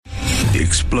The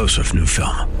explosive new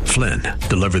film, Flynn,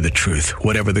 deliver the truth,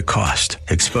 whatever the cost,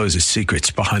 exposes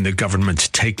secrets behind the government's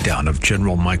takedown of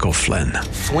General Michael Flynn.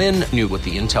 Flynn knew what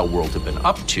the intel world had been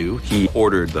up to. He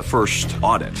ordered the first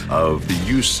audit of the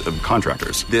use of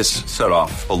contractors. This set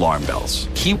off alarm bells.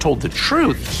 He told the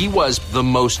truth. He was the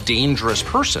most dangerous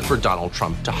person for Donald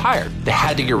Trump to hire. They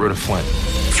had to get rid of Flynn.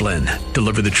 Flynn,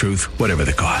 deliver the truth, whatever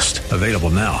the cost. Available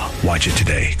now. Watch it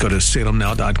today. Go to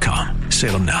salemnow.com.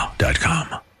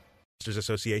 salemnow.com.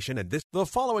 Association and the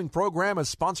following program is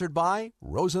sponsored by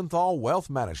Rosenthal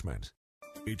Wealth Management.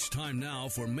 It's time now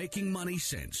for Making Money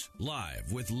Sense,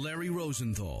 live with Larry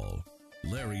Rosenthal.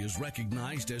 Larry is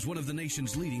recognized as one of the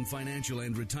nation's leading financial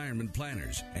and retirement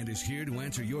planners and is here to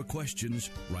answer your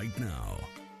questions right now.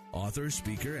 Author,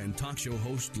 speaker, and talk show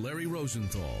host Larry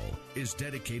Rosenthal is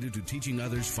dedicated to teaching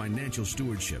others financial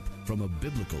stewardship from a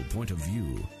biblical point of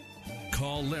view.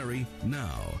 Call Larry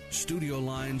now. Studio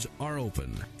lines are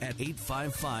open at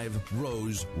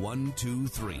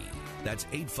 855-ROSE-123. That's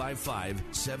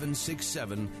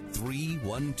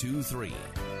 855-767-3123.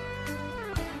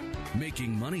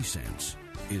 Making Money Sense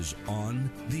is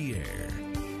on the air.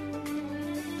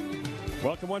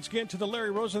 Welcome once again to the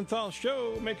Larry Rosenthal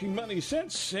Show, Making Money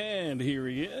Sense. And here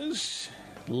he is,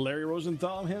 Larry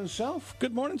Rosenthal himself.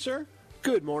 Good morning, sir.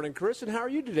 Good morning, Chris, and how are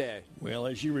you today? Well,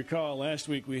 as you recall, last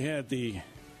week we had the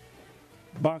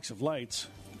box of lights,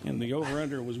 and the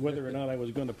over-under was whether or not I was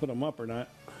going to put them up or not.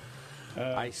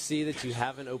 I see that you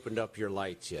haven't opened up your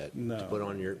lights yet to put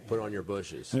on your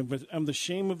bushes. But I'm the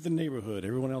shame of the neighborhood.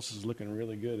 Everyone else is looking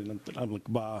really good, and I'm like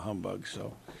bah humbug.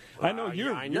 So I know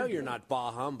you're not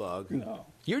bah humbug. No.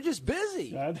 You're just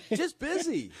busy. Just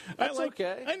busy. That's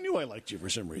okay. I knew I liked you for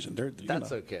some reason.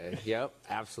 That's okay. Yep,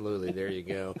 absolutely. There you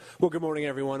go. Well, good morning,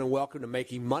 everyone, and welcome to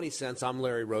Making Money Sense. I'm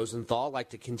Larry Rosenthal. I'd like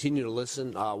to continue to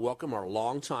listen. Welcome our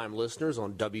longtime listeners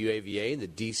on WAVA in the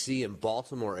D.C. and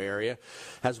Baltimore area,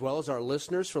 as well as our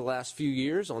listeners for the last few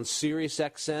years on Sirius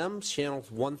XM, channel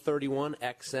 131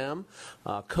 XM,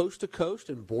 coast to coast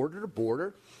and border to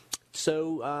border.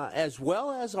 So, as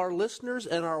well as our listeners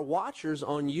and our watchers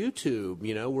on YouTube,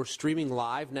 we're streaming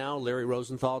live now,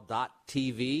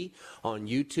 LarryRosenthal.tv on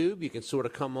YouTube. You can sort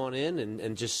of come on in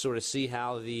and just sort of see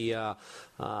how the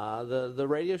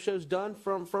radio show's done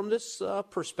from this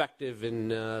perspective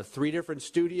in 3 different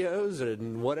studios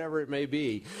and whatever it may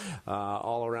be,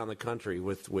 all around the country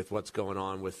with what's going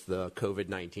on with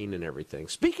COVID-19 and everything.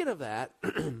 Speaking of that,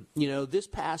 this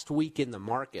past week in the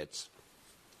markets,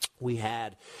 we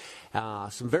had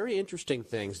some very interesting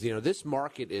things. This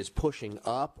market is pushing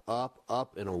up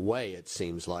and away, it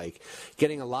seems like.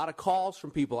 Getting a lot of calls from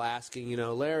people asking,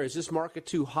 Larry, is this market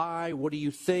too high? What do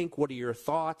you think? What are your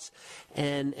thoughts?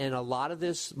 And a lot of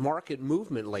this market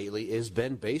movement lately has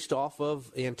been based off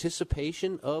of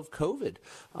anticipation of COVID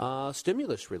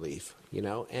stimulus relief.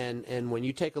 And when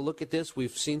you take a look at this,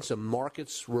 we've seen the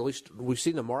markets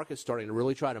starting to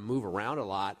really try to move around a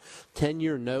lot.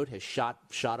 10-year note has shot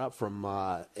up from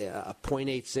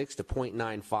 0.86 to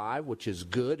 0.95, which is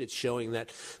good. It's showing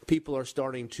that people are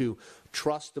starting to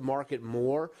trust the market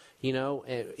more,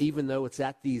 even though it's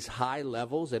at these high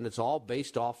levels, and it's all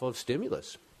based off of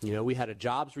stimulus. We had a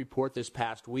jobs report this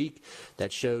past week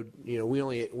that showed, we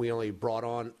only brought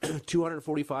on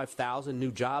 245,000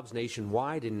 new jobs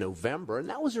nationwide in November, and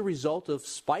that was a result of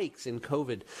spikes in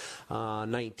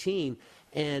COVID-19.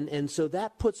 And so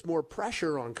that puts more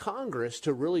pressure on Congress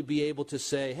to really be able to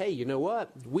say, hey, you know what?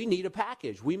 We need a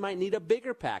package. We might need a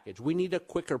bigger package. We need a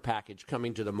quicker package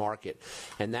coming to the market.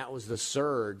 And that was the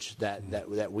surge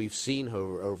that we've seen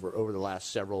over the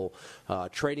last several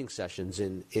trading sessions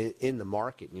in the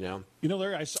market,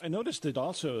 Larry, I noticed that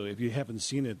also, if you haven't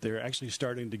seen it, they're actually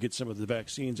starting to get some of the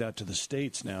vaccines out to the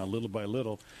states now, little by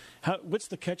little. What's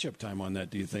the catch-up time on that,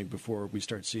 do you think, before we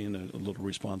start seeing a little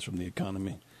response from the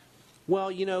economy? Well,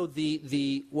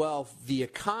 the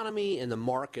economy and the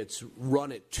markets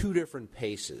run at 2 different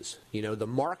paces. The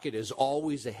market is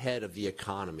always ahead of the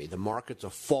economy. The market's a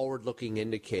forward-looking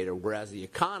indicator, whereas the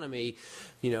economy,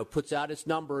 puts out its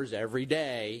numbers every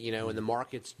day, and the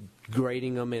market's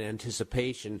grading them in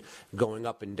anticipation, going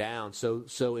up and down.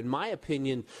 So in my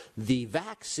opinion, the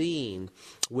vaccine,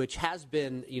 which has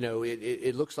been,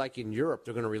 it looks like in Europe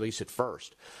they're going to release it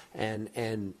first, and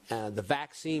the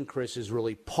vaccine, Chris, is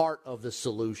really part of the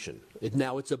solution.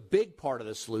 Now, it's a big part of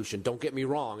the solution. Don't get me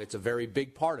wrong. It's a very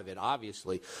big part of it,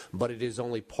 obviously, but it is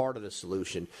only part of the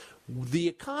solution. The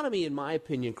economy, in my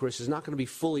opinion, Chris, is not going to be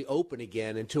fully open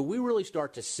again until we really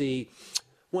start to see,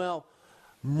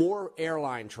 more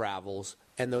airline travels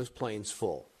and those planes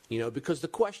full. because the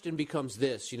question becomes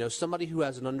this, somebody who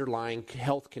has an underlying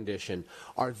health condition,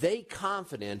 are they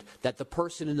confident that the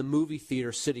person in the movie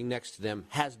theater sitting next to them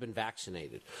has been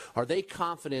vaccinated? Are they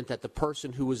confident that the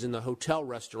person who was in the hotel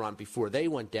restaurant before they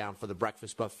went down for the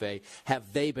breakfast buffet,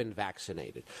 have they been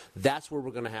vaccinated? That's where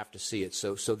we're going to have to see it.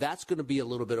 So that's going to be a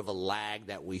little bit of a lag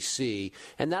that we see,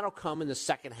 and that'll come in the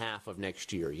second half of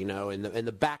next year, and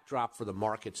the backdrop for the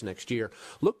markets next year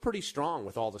look pretty strong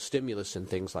with all the stimulus and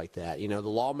things like that. The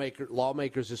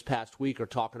lawmakers this past week are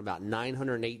talking about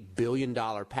 $908 billion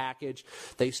package.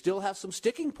 They still have some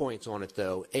sticking points on it,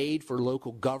 though. Aid for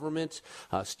local governments,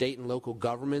 state and local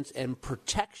governments, and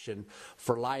protection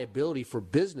for liability for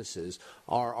businesses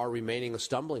are remaining a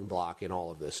stumbling block in all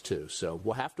of this, too. So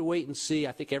we'll have to wait and see.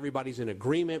 I think everybody's in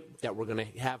agreement that we're going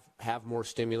to have more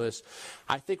stimulus.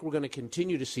 I think we're going to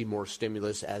continue to see more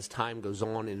stimulus as time goes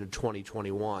on into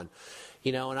 2021.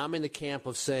 And I'm in the camp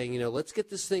of saying, let's get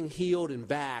this thing healed and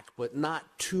back, but not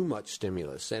too much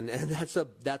stimulus. And that's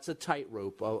a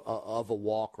tightrope of a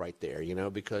walk right there,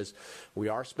 because we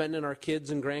are spending our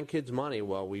kids' and grandkids' money.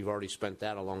 Well, we've already spent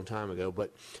that a long time ago.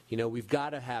 But, we've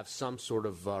got to have some sort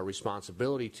of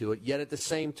responsibility to it. Yet at the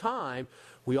same time,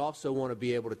 we also want to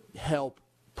be able to help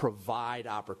provide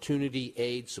opportunity,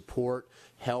 aid, support,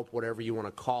 help, whatever you want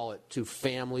to call it, to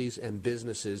families and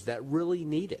businesses that really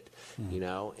need it,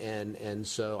 and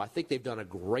so I think they've done a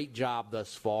great job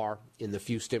thus far in the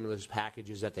few stimulus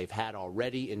packages that they've had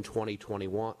already in 2020,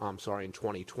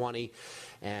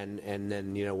 and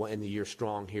then, in the year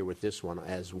strong here with this one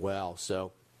as well.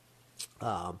 So,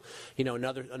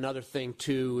 another thing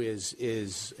too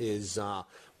is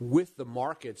with the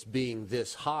markets being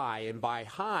this high, and by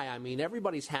high I mean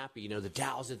everybody's happy. The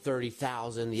Dow's at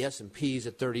 30,000, the S&P's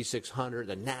at 3,600,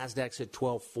 the Nasdaq's at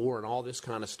 12,400, and all this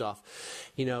kind of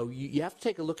stuff. You have to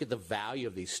take a look at the value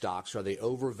of these stocks. Are they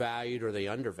overvalued or are they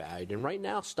undervalued? And right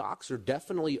now, stocks are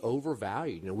definitely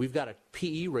overvalued. We've got a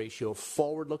PE ratio,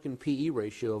 forward-looking PE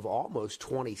ratio of almost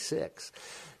 26.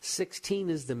 16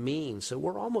 is the mean, so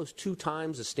we're almost 2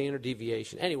 times the standard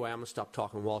deviation. Anyway, I'm going to stop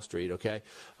talking Wall Street, okay?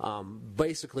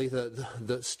 Basically,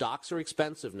 the stocks are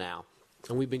expensive now,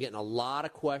 and we've been getting a lot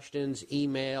of questions,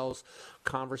 emails,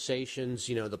 conversations,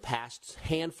 the past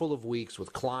handful of weeks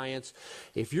with clients.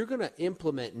 If you're going to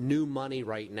implement new money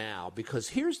right now, because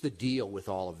here's the deal with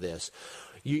all of this,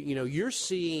 you're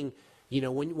seeing,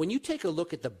 when you take a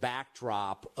look at the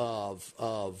backdrop of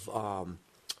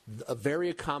a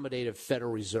very accommodative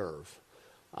Federal Reserve,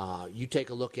 you take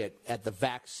a look at the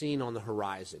vaccine on the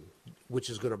horizon, which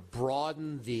is going to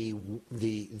broaden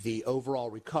the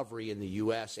overall recovery in the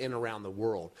U.S. and around the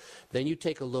world. Then you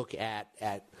take a look at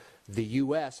the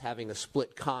U.S. having a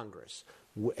split Congress,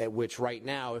 which right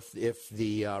now, if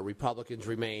the Republicans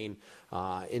remain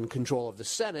in control of the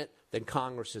Senate, then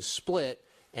Congress is split,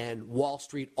 and Wall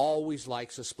Street always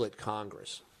likes a split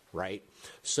Congress. Right?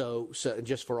 So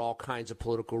just for all kinds of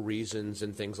political reasons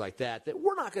and things like that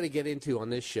we're not going to get into on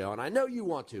this show. And I know you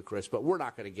want to, Chris, but we're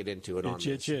not going to get into it on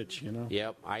this. Itch.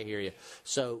 Yep, I hear you.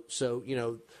 So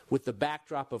with the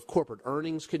backdrop of corporate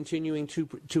earnings continuing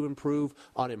to improve,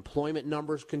 unemployment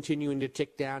numbers continuing to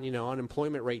tick down.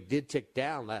 Unemployment rate did tick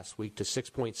down last week to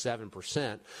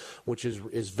 6.7%, which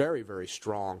is very, very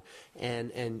strong.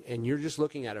 And you're just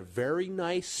looking at a very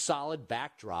nice, solid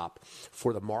backdrop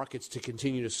for the markets to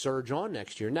continue to surge on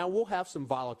next year. Now, we'll have some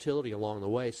volatility along the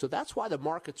way, so that's why the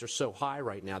markets are so high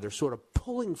right now. They're sort of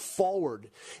pulling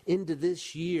forward into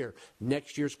this year,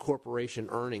 next year's corporation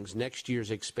earnings, next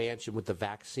year's expansion with the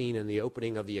vaccine and the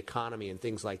opening of the economy and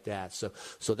things like that.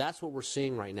 So that's what we're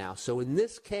seeing right now. So in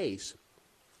this case,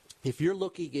 if you're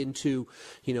looking into,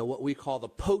 what we call the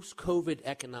post-COVID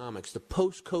economics, the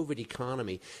post-COVID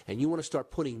economy, and you want to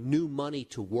start putting new money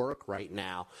to work right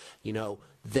now,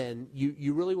 then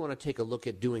you really want to take a look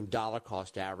at doing dollar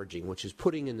cost averaging, which is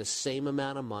putting in the same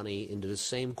amount of money into the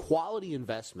same quality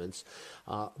investments,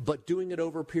 but doing it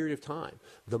over a period of time.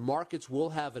 The markets will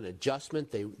have an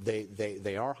adjustment.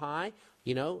 They are high.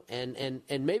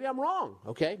 And maybe I'm wrong,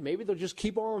 okay? Maybe they'll just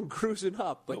keep on cruising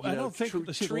up. But, I don't think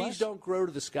trees don't grow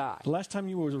to the sky. The last time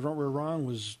you were wrong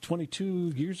was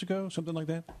 22 years ago, something like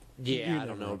that? Yeah, I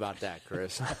don't know about that,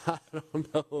 Chris. I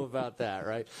don't know about that,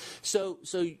 right? So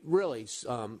really,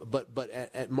 but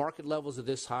at market levels of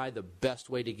this high, the best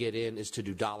way to get in is to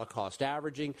do dollar cost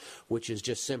averaging, which is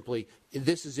just simply,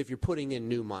 this is if you're putting in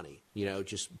new money.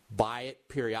 Just buy it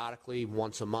periodically,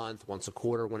 once a month, once a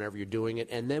quarter, whenever you're doing it.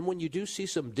 And then when you do see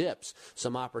some dips,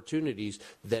 some opportunities,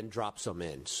 then drop some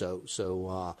in. So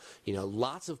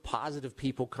lots of positive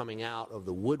people coming out of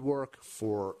the woodwork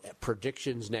for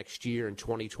predictions next year in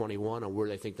 2021. 2021 on where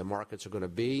they think the markets are going to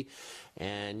be.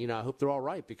 And, I hope they're all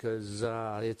right because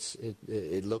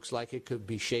it looks like it could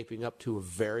be shaping up to a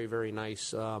very, very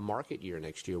nice market year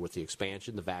next year with the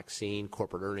expansion, the vaccine,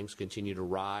 corporate earnings continue to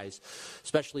rise,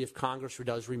 especially if Congress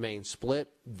does remain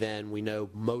split. Then we know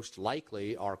most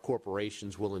likely our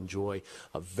corporations will enjoy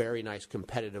a very nice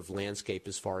competitive landscape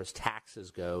as far as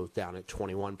taxes go, down at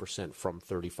 21% from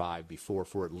 35 before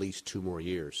for at least 2 more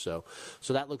years. So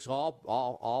that looks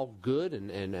all good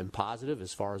and positive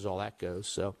as far as all that goes.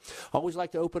 So I always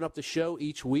like to open up the show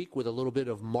each week with a little bit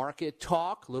of market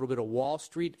talk, a little bit of Wall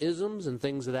Street isms and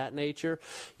things of that nature.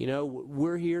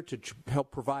 We're here to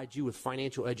help provide you with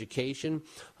financial education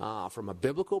from a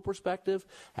biblical perspective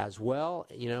as well.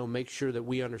 Make sure that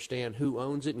we understand who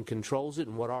owns it and controls it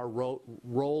and what our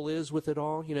role is with it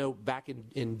all. Back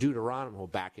in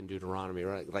Deuteronomy,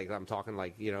 right? Like I'm talking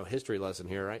history lesson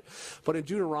here, right? But in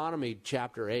Deuteronomy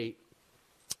chapter 8,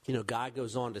 God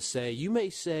goes on to say, you may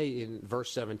say in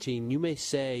verse 17, you may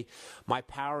say, my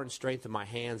power and strength in my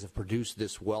hands have produced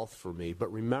this wealth for me.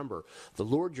 But remember, the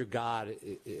Lord your God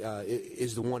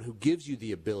is the one who gives you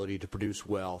the ability to produce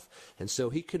wealth. And so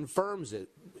he confirms it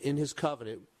in his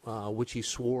covenant, which he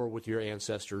swore with your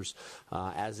ancestors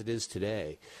as it is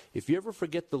today. If you ever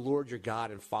forget the Lord your God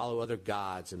and follow other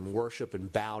gods and worship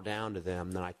and bow down to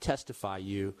them, then I testify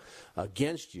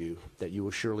against you that you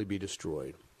will surely be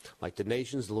destroyed. Like the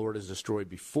nations the Lord has destroyed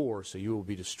before, so you will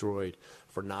be destroyed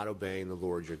for not obeying the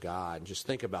Lord your God. And just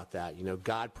think about that.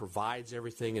 God provides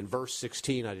everything. In verse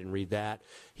 16, I didn't read that.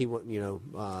 He went,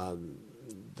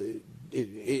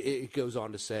 it goes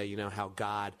on to say, how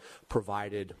God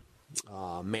provided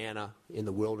manna in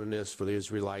the wilderness for the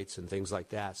Israelites and things like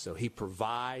that. So he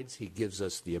provides, he gives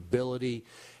us the ability,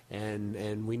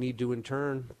 and we need to in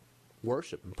turn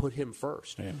worship and put him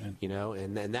first. Amen.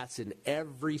 And that's in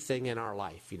everything in our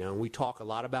life. And we talk a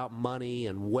lot about money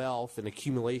and wealth and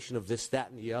accumulation of this,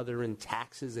 that, and the other, and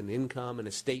taxes and income and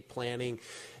estate planning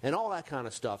and all that kind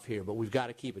of stuff here. But we've got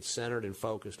to keep it centered and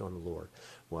focused on the Lord.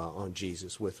 Well, on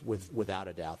Jesus, without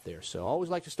a doubt there. So I always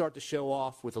like to start the show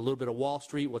off with a little bit of Wall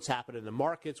Street, what's happening in the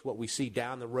markets, what we see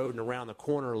down the road and around the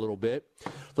corner a little bit.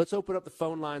 Let's open up the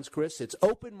phone lines, Chris. It's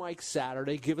Open Mic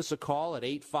Saturday. Give us a call at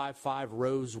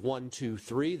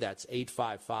 855-ROSE-123. That's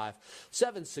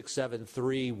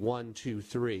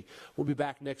 855-767-3123. We'll be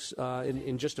back next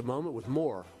in just a moment with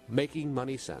more Making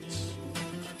Money Sense.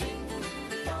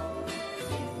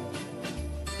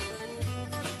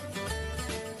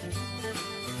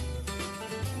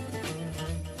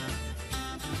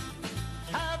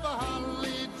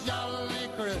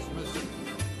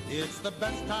 It's the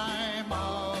best time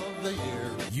of the year.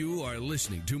 You are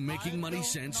listening to Making Money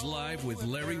Sense live with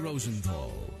Larry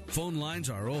Rosenthal. Phone lines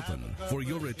are open for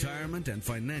your retirement and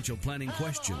financial planning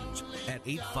questions at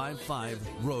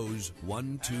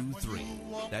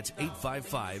 855-ROSE-123. That's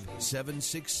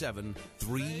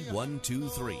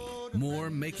 855-767-3123. More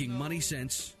Making Money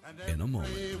Sense in a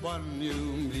moment.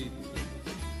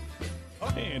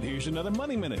 And here's another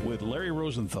Money Minute with Larry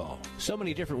Rosenthal. So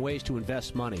many different ways to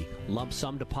invest money. Lump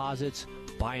sum deposits,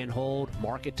 buy and hold,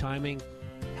 market timing.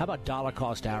 How about dollar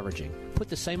cost averaging? Put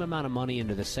the same amount of money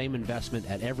into the same investment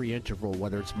at every interval,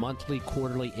 whether it's monthly,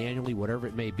 quarterly, annually, whatever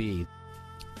it may be.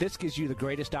 This gives you the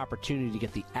greatest opportunity to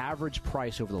get the average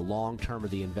price over the long term of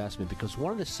the investment, because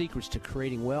one of the secrets to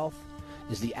creating wealth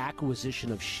is the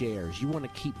acquisition of shares. You want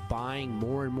to keep buying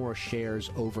more and more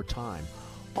shares over time.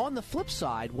 On the flip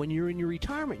side, when you're in your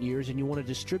retirement years and you want to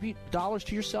distribute dollars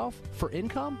to yourself for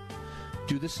income,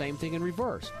 do the same thing in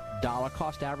reverse. Dollar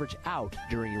cost average out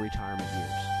during your retirement years.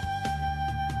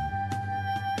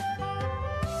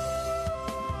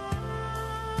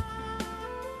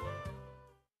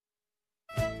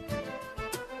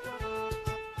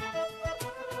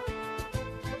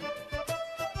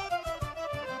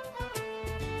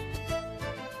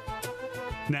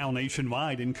 Now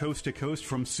nationwide and coast to coast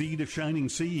from sea to shining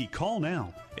sea. Call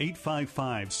now,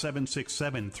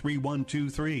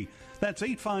 855-767-3123. That's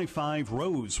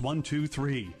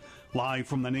 855-ROSE-123. Live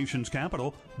from the nation's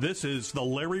capital, this is The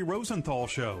Larry Rosenthal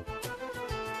Show.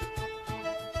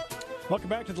 Welcome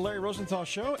back to the Larry Rosenthal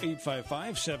Show,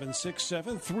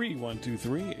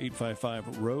 855-767-3123,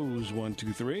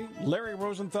 855-ROSE-123,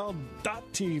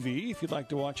 LarryRosenthal.tv if you'd like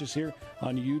to watch us here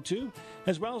on YouTube,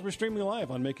 as well as we're streaming live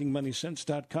on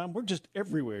MakingMoneySense.com. We're just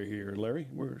everywhere here, Larry.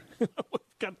 We've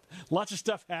got lots of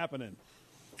stuff happening.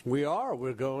 We are.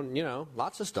 We're going,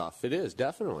 lots of stuff. It is,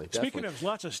 definitely. Speaking of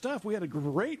lots of stuff, we had a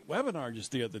great webinar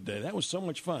just the other day. That was so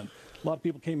much fun. A lot of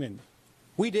people came in.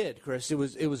 We did, Chris. It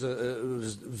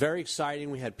was very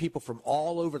exciting. We had people from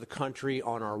all over the country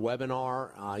on our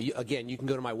webinar. Again, you can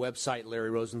go to my website,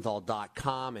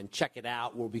 LarryRosenthal.com, and check it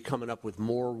out. We'll be coming up with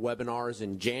more webinars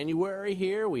in January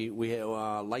here. We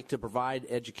like to provide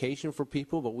education for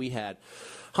people, but we had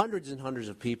hundreds and hundreds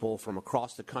of people from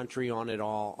across the country on it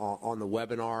all on the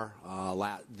webinar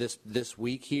this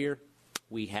week here.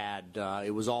 We had,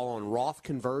 it was all on Roth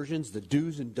conversions, the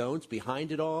do's and don'ts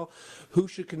behind it all, who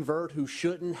should convert, who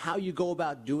shouldn't, how you go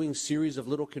about doing series of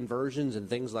little conversions and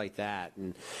things like that.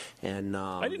 And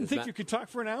I didn't think you could talk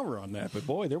for an hour on that, but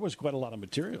boy, there was quite a lot of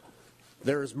material.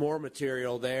 There's more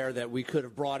material there that we could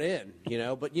have brought in,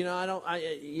 but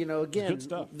again,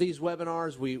 these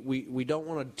webinars, we don't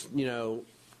want to,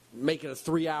 make it a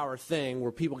 3-hour thing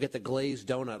where people get the glazed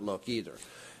donut look either.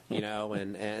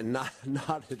 And not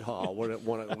at all. We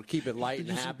want to keep it light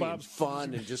and happy and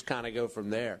fun and just kind of go from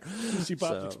there. You see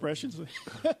Bob's expressions?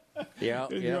 Yeah.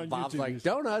 Bob's like,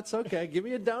 donuts, okay, give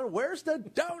me a donut. Where's the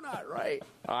donut? Right.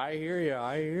 I hear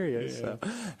you. Yeah. So,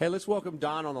 hey, let's welcome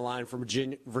Don on the line from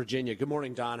Virginia. Good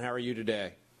morning, Don. How are you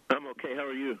today? I'm okay. How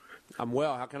are you? I'm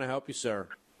well. How can I help you, sir?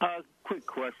 Quick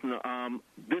question.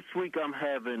 This week I'm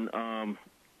having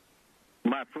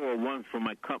my 401 for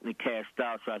my company cashed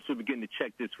out, so I should begin to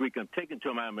check this week. I'm taking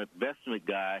to my investment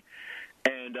guy,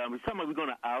 and he's talking about we're going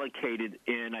to allocate it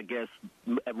in, I guess,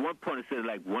 at one point it said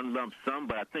like one lump sum,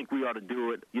 but I think we ought to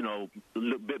do it,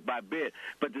 bit by bit.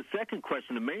 But the second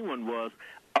question, the main one was,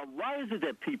 why is it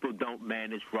that people don't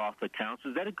manage Roth accounts?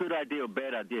 Is that a good idea or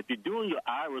bad idea? If you're doing your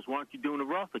IRAs, why aren't you doing a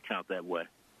Roth account that way?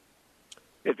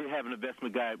 If you have an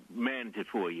investment guy manage it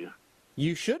for you.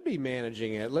 You should be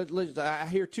managing it. I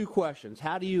hear two questions.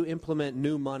 How do you implement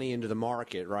new money into the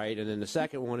market, right? And then the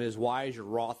second one is, why is your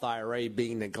Roth IRA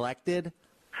being neglected?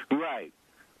 Right.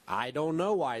 I don't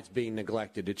know why it's being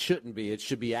neglected. It shouldn't be. It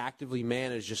should be actively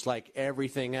managed just like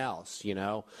everything else,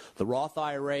 The Roth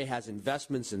IRA has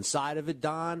investments inside of it,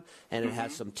 Don, and it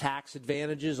has some tax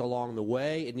advantages along the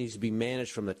way. It needs to be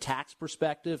managed from the tax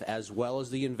perspective as well as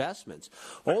the investments.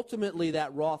 Ultimately,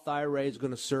 that Roth IRA is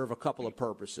going to serve a couple of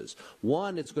purposes.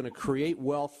 One, it's going to create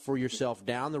wealth for yourself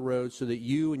down the road so that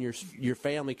you and your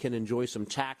family can enjoy some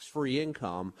tax-free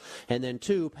income. And then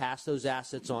two, pass those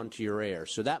assets on to your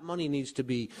heirs. So that money needs to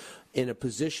be in a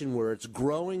position where it's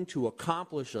growing to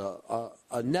accomplish a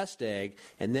nest egg,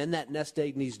 and then that nest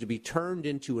egg needs to be turned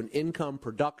into an income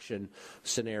production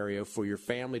scenario for your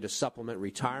family to supplement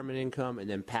retirement income and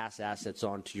then pass assets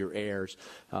on to your heirs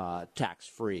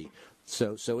tax-free.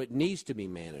 So it needs to be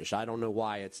managed. I don't know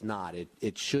why it's not.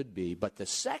 It should be. But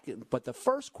the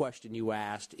first question you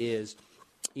asked is,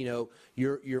 your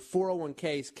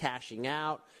 401k is cashing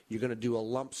out. You're going to do a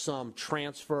lump sum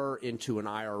transfer into an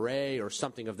IRA or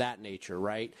something of that nature,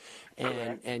 right?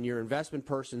 And your investment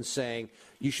person's saying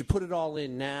you should put it all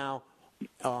in now,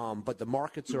 but the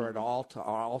markets are at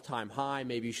all-time high.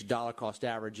 Maybe you should dollar cost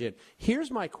average in. Here's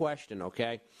my question,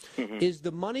 okay? Is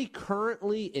the money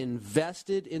currently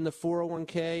invested in the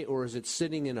 401k, or is it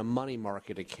sitting in a money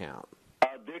market account?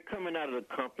 They're coming out of the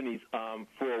company's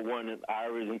 401 and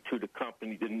IRAs into the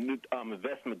company. The new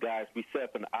investment guys, we set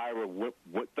up an IRA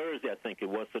Thursday, I think it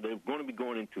was, so they're going to be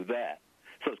going into that.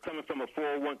 So it's coming from a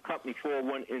 401 company,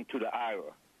 401 into the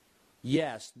IRA.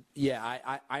 Yes,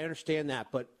 I understand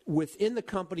that. But within the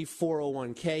company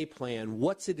 401k plan,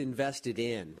 what's it invested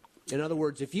in? In other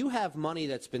words, if you have money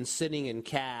that's been sitting in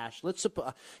cash, let's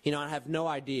suppose, I have no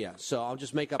idea, so I'll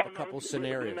just make up a couple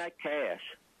scenarios. It's not cash.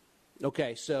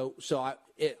 Okay, so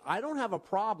I don't have a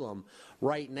problem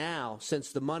right now,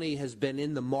 since the money has been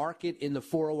in the market in the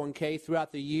 401k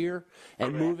throughout the year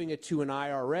and moving it to an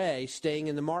IRA, staying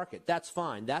in the market. That's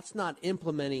fine. That's not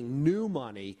implementing new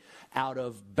money out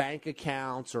of bank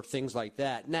accounts or things like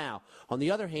that. Now, on the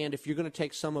other hand, if you're going to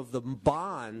take some of the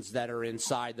bonds that are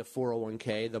inside the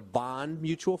 401k, the bond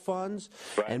mutual funds,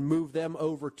 and move them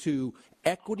over to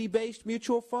equity-based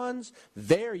mutual funds,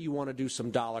 there you want to do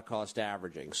some dollar cost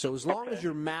averaging. So as long as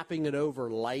you're mapping it over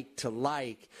like to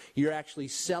like, you're actually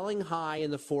selling high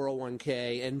in the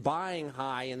 401k and buying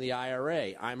high in the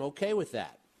IRA. I'm okay with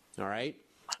that. All right?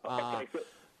 I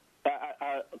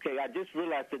just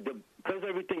realized that because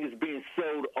everything is being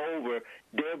sold over,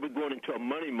 they'll be going into a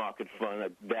money market fund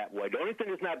that way. The only thing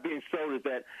that's not being sold is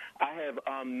that I have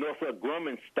Northrop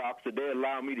Grumman stocks, so they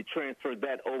allow me to transfer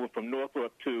that over from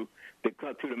Northrop to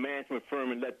the management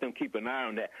firm and let them keep an eye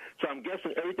on that. So I'm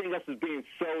guessing everything else is being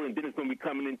sold, and then it's going to be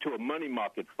coming into a money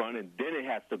market fund, and then it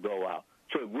has to go out.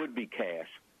 So it would be cash.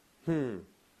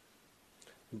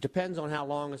 Depends on how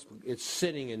long it's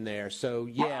sitting in there. So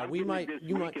you might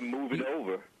can move it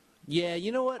over. Yeah,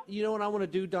 you know what I want to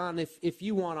do, Don? If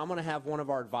you want, I'm going to have one of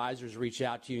our advisors reach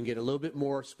out to you and get a little bit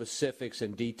more specifics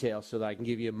and details so that I can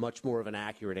give you much more of an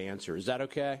accurate answer. Is that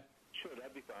okay? Sure,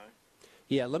 that'd be fine.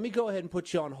 Yeah, let me go ahead and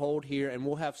put you on hold here, and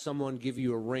we'll have someone give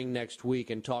you a ring next week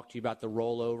and talk to you about the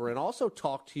rollover and also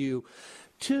talk to you,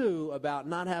 too, about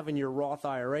not having your Roth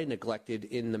IRA neglected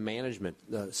in the management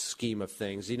scheme of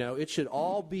things. You know, it should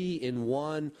all be in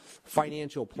one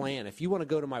financial plan. If you want to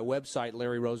go to my website,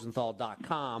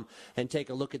 LarryRosenthal.com, and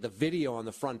take a look at the video on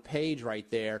the front page right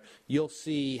there, you'll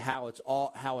see how it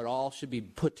all should be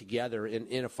put together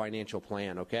in a financial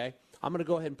plan, okay? I'm going to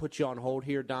go ahead and put you on hold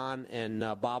here, Don, and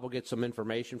Bob will get some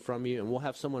information from you, and we'll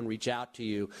have someone reach out to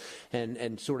you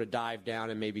and sort of dive down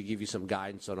and maybe give you some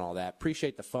guidance on all that.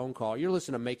 Appreciate the phone call. You're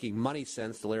listening to Making Money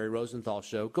Sense, the Larry Rosenthal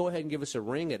Show. Go ahead and give us a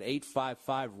ring at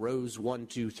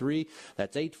 855-ROSE-123.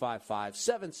 That's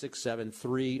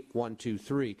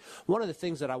 855-767-3123. One of the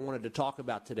things that I wanted to talk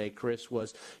about today, Chris,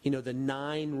 was, the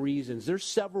 9 reasons. There's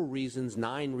several reasons,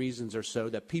 9 reasons or so,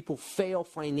 that people fail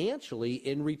financially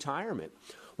in retirement.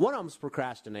 One of them is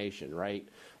procrastination, right?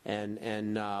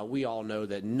 And we all know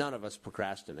that none of us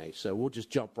procrastinate, so we'll just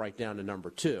jump right down to number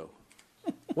 2.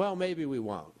 Well, maybe we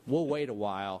won't. We'll wait a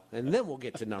while, and then we'll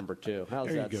get to number 2. How's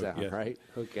that sound, yeah. right?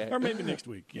 Okay. Or maybe next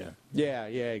week, yeah. Yeah,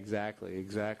 exactly.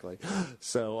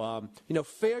 So,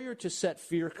 failure to set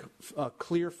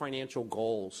clear financial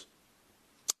goals.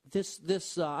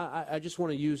 I just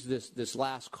want to use this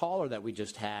last caller that we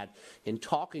just had in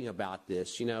talking about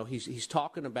this. He's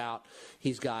talking about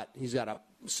he's got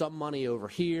some money over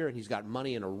here and he's got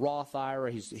money in a Roth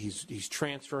IRA. He's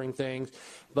transferring things,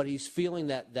 but he's feeling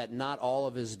that not all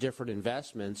of his different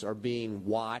investments are being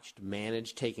watched,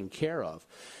 managed, taken care of.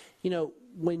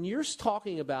 When you're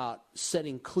talking about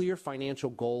setting clear financial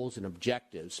goals and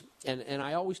objectives, and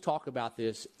I always talk about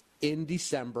this in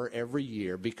December every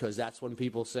year, because that's when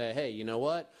people say, hey, you know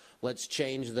what? Let's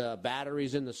change the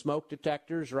batteries in the smoke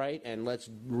detectors, right? And let's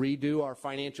redo our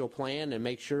financial plan and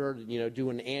make sure, do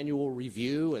an annual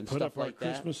review and stuff like that. Put up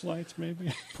our Christmas lights,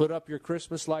 maybe? Put up your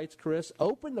Christmas lights, Chris.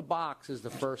 Open the box is the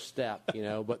first step,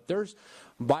 But there's,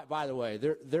 by the way,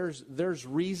 there's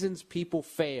reasons people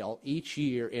fail each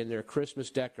year in their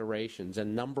Christmas decorations,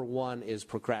 and number 1 is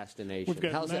procrastination. We've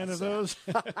got How's 9 of those.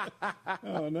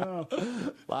 Oh, no.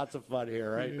 Lots of fun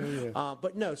here, right? Yeah.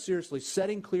 But no, seriously,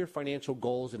 setting clear financial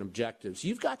goals and objectives.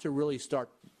 You've got to really start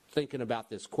thinking about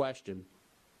this question.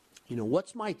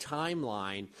 What's my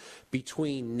timeline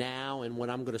between now and when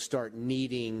I'm going to start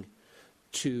needing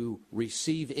to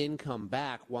receive income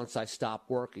back once I stop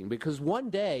working? Because one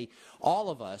day, all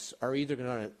of us are either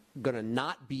going to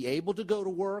not be able to go to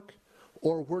work,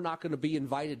 or we're not going to be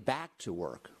invited back to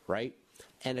work, right?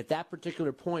 And at that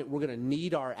particular point, we're going to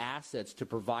need our assets to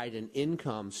provide an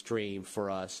income stream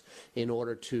for us in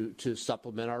order to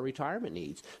supplement our retirement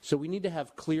needs. So we need to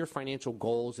have clear financial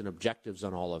goals and objectives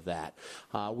on all of that.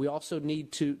 We also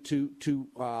need to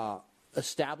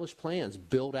establish plans,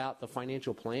 build out the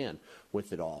financial plan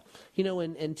with it all.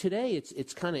 And today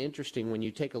it's kind of interesting when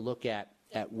you take a look at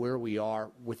where we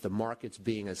are with the markets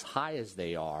being as high as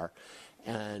they are,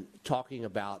 and talking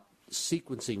about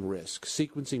sequencing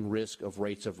risk of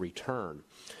rates of return.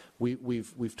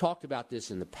 We've talked about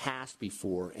this in the past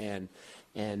before, and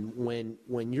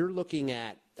when you're looking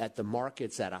at the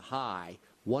markets at a high,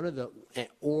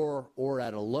 or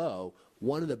at a low,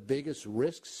 one of the biggest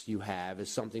risks you have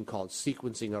is something called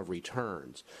sequencing of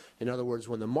returns. In other words,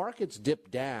 when the markets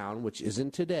dip down, which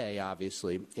isn't today,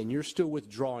 obviously, and you're still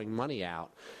withdrawing money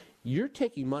out, you're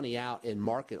taking money out in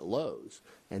market lows,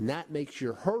 and that makes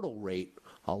your hurdle rate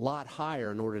a lot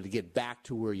higher in order to get back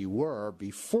to where you were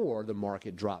before the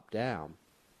market dropped down.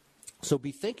 So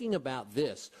be thinking about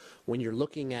this when you're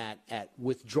looking at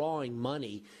withdrawing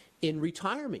money in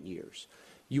retirement years.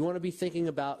 You want to be thinking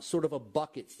about sort of a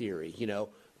bucket theory.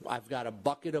 I've got a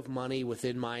bucket of money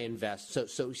within my invest.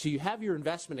 So you have your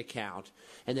investment account,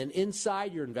 and then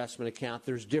inside your investment account,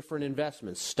 there's different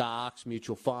investments: stocks,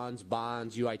 mutual funds,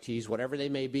 bonds, UITs, whatever they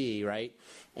may be, right?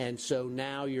 And so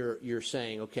now you're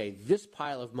saying, okay, this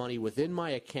pile of money within my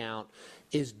account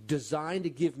is designed to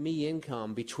give me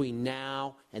income between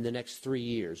now and the next 3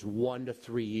 years, 1 to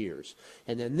 3 years.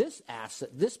 And then this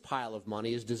pile of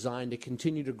money is designed to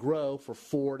continue to grow for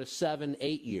 4 to 7,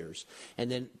 8 years.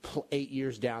 And then 8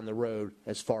 years down the road,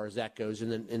 as far as that goes,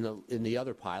 and then in the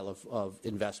other pile of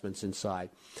investments inside.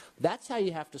 That's how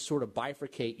you have to sort of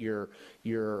bifurcate your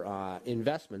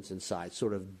investments inside,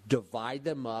 sort of divide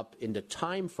them up into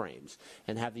time frames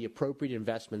and have the appropriate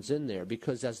investments in there.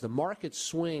 Because as the markets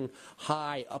swing high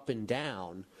up and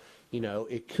down,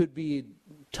 it could be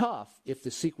tough if the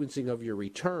sequencing of your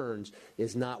returns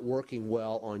is not working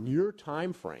well on your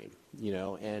time frame,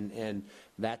 and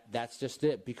that's just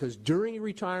it. Because during your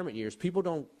retirement years, people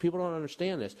don't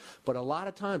understand this, but a lot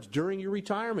of times during your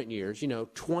retirement years,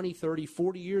 20, 30,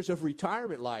 40 years of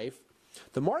retirement life,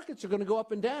 the markets are going to go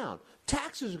up and down.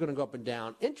 Taxes are going to go up and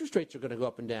down. Interest rates are going to go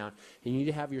up and down. And you need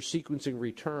to have your sequencing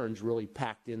returns really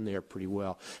packed in there pretty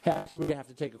well. Hey, we're going to have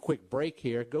to take a quick break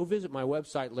here. Go visit my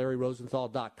website,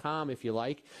 LarryRosenthal.com, if you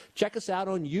like. Check us out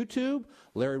on YouTube,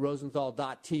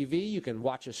 LarryRosenthal.tv. You can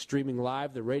watch us streaming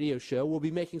live, the radio show. We'll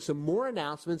be making some more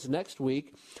announcements next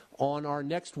week on our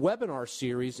next webinar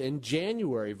series in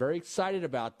January. Very excited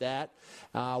about that.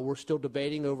 We're still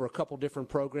debating over a couple different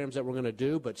programs that we're going to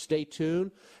do, but stay tuned.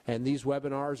 And these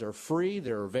webinars are free.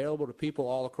 They're available to people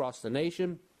all across the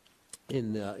nation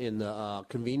in the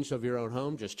convenience of your own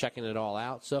home, just checking it all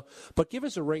out. But give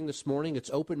us a ring this morning. It's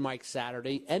Open Mic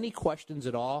Saturday. Any questions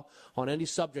at all on any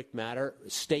subject matter,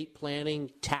 estate planning,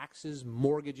 taxes,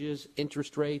 mortgages,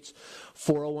 interest rates,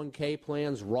 401k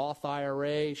plans, Roth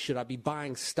IRA, should I be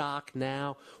buying stock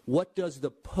now? What does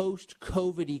the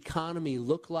post-COVID economy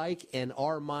look like, and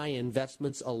are my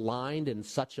investments aligned in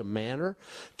such a manner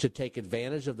to take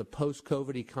advantage of the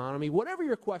post-COVID economy? Whatever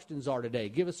your questions are today,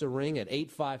 give us a ring at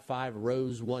 855-ROSE-123.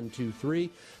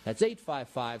 That's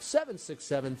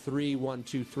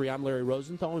 855-767-3123. I'm Larry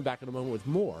Rosenthal. We'll be back in a moment with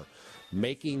more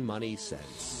Making Money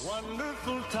Sense.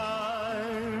 Wonderful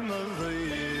time of the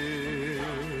year,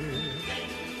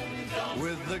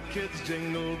 with the kids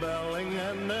jingle belling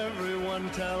and everyone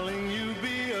telling you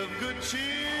be of good cheer.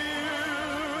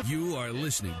 You are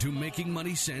listening to Making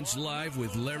Money Sense live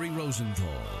with Larry Rosenthal.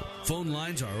 Phone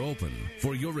lines are open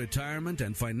for your retirement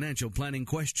and financial planning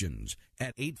questions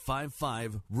at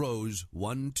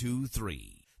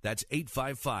 855-ROSE-123. That's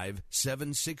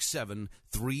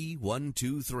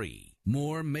 855-767-3123.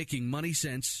 More Making Money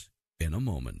Sense in a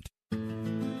moment.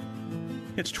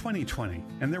 It's 2020,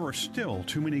 and there are still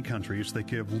too many countries that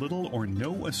give little or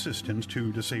no assistance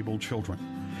to disabled children.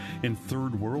 In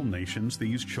third world nations,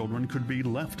 these children could be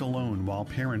left alone while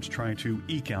parents try to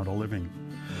eke out a living.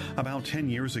 About 10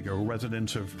 years ago,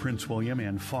 residents of Prince William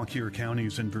and Fauquier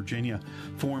counties in Virginia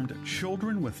formed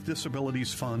Children with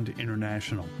Disabilities Fund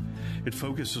International. It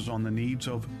focuses on the needs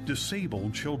of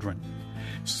disabled children.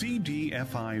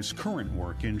 CDFI's current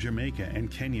work in Jamaica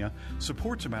and Kenya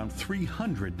supports about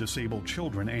 300 disabled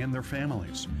children and their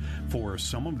families. For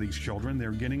some of these children,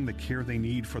 they're getting the care they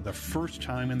need for the first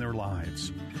time in their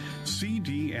lives.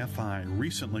 CDFI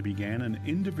recently began an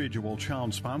individual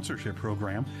child sponsorship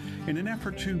program in an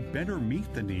effort to better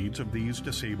meet the needs of these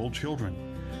disabled children.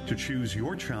 To choose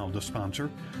your child to sponsor,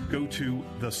 go to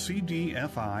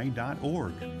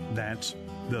thecdfi.org. That's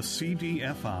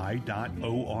thecdfi.org.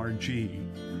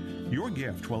 Your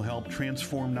gift will help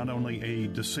transform not only a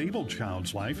disabled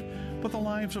child's life, but the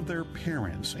lives of their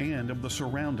parents and of the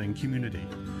surrounding community.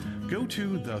 Go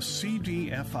to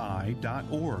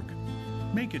thecdfi.org.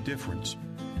 Make a difference.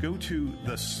 Go to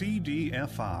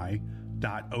thecdfi.org.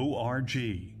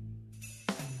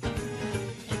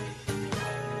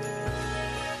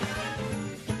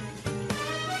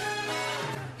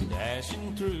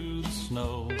 Dashing through the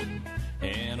snow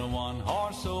in a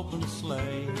one-horse open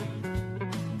sleigh,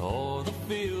 o'er the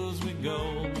fields we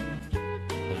go,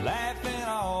 laughing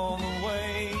all the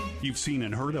way. You've seen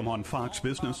and heard him on Fox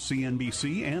Business,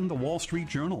 CNBC, and the Wall Street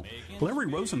Journal. Larry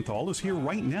Rosenthal is here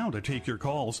right now to take your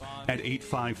calls at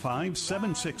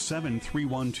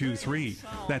 855-767-3123.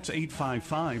 That's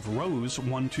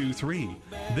 855-ROSE-123.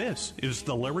 This is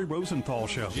the Larry Rosenthal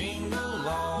Show. Jingle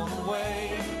all the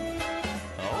way.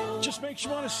 Just makes you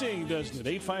want to sing, doesn't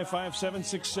it?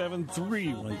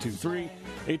 855-767-3123.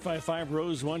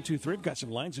 855-ROSE-123. We've got some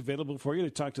lines available for you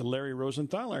to talk to Larry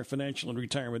Rosenthal, our financial and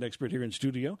retirement expert here in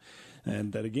studio.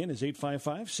 And that, again, is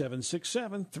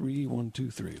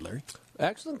 855-767-3123. Larry?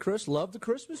 Excellent, Chris. Love the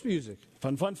Christmas music.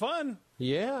 Fun, fun, fun.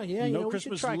 Yeah. No we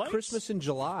Christmas should try lights? Christmas in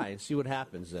July and see what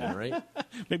happens then, right?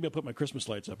 Maybe I'll put my Christmas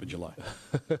lights up in July.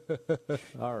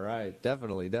 All right.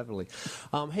 Definitely.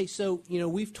 Hey, so,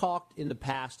 we've talked in the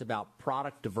past about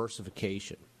product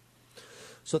diversification.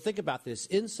 So think about this.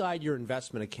 Inside your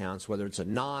investment accounts, whether it's a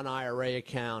non-IRA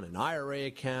account, an IRA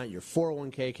account, your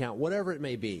 401k account, whatever it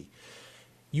may be,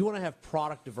 you want to have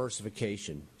product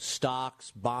diversification.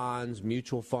 Stocks, bonds,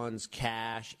 mutual funds,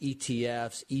 cash,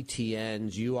 ETFs,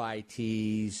 ETNs,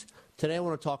 UITs, Today I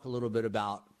want to talk a little bit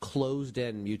about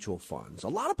closed-end mutual funds. A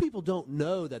lot of people don't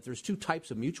know that there's two types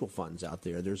of mutual funds out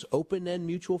there. There's open-end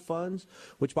mutual funds,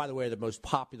 which, by the way, are the most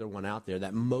popular one out there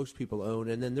that most people own,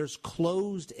 and then there's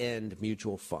closed-end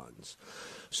mutual funds.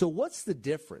 So what's the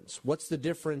difference? What's the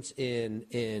difference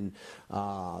in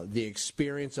the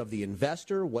experience of the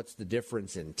investor? What's the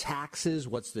difference in taxes?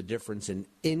 What's the difference in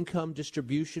income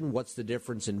distribution? What's the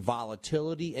difference in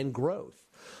volatility and growth?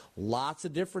 Lots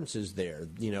of differences there.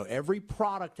 Every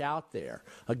product out there,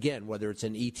 again, whether it's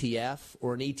an ETF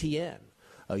or an ETN,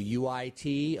 a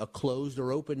UIT, a closed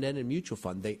or open-ended mutual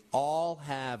fund, they all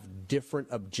have different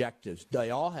objectives. They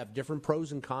all have different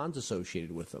pros and cons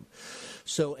associated with them.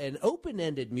 So an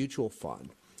open-ended mutual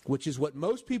fund, which is what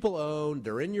most people own,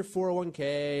 they're in your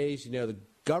 401ks, the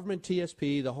government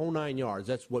TSP, the whole 9 yards.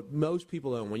 That's what most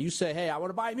people own. When you say, hey, I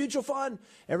want to buy a mutual fund,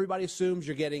 everybody assumes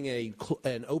you're getting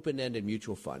an open-ended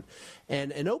mutual fund.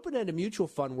 And an open-ended mutual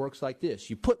fund works like this.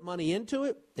 You put money into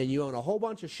it, and you own a whole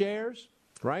bunch of shares,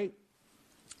 right?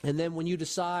 And then when you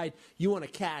decide you want to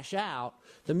cash out,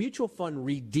 the mutual fund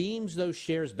redeems those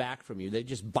shares back from you. They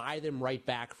just buy them right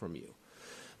back from you.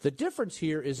 The difference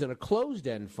here is in a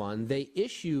closed-end fund, they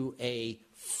issue a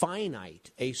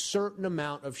certain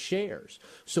amount of shares.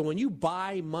 So when you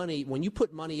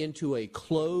put money into a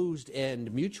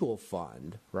closed-end mutual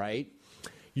fund, right,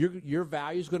 your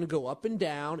value is going to go up and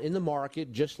down in the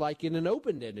market, just like in an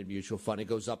open-ended mutual fund. It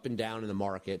goes up and down in the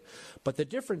market. But the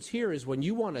difference here is when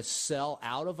you want to sell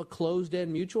out of a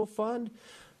closed-end mutual fund,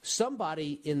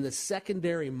 somebody in the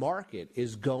secondary market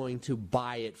is going to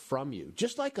buy it from you,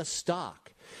 just like a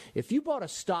stock. If you bought a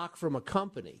stock from a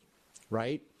company,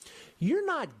 right, you're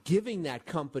not giving that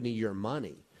company your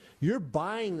money. You're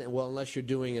buying that, well, unless you're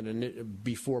doing it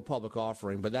before public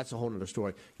offering, but that's a whole other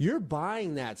story. You're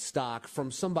buying that stock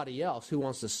from somebody else who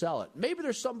wants to sell it. Maybe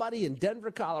there's somebody in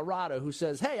Denver, Colorado who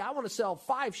says, hey, I want to sell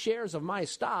 5 shares of my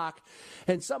stock,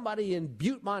 and somebody in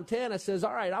Butte, Montana says,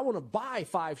 all right, I want to buy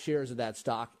 5 shares of that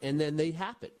stock, and then they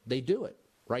happen. They do it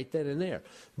right then and there.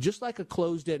 Just like a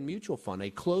closed-end mutual fund. A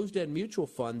closed-end mutual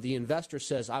fund, the investor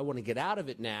says, I want to get out of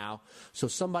it now, so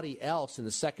somebody else in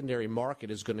the secondary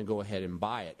market is going to go ahead and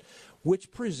buy it,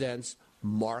 which presents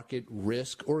market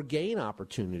risk or gain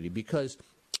opportunity, because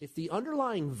if the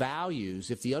underlying values,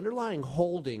 if the underlying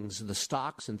holdings, the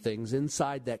stocks and things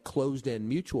inside that closed-end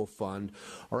mutual fund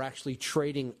are actually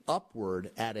trading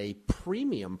upward at a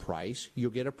premium price,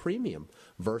 you'll get a premium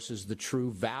versus the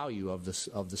true value of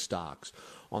the stocks.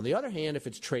 On the other hand, if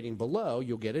it's trading below,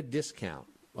 you'll get a discount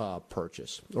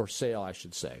purchase, or sale, I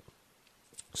should say.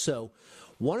 So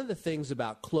one of the things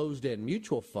about closed-end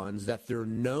mutual funds that they're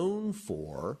known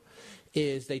for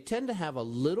is they tend to have a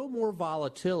little more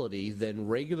volatility than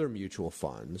regular mutual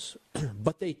funds,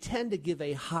 but they tend to give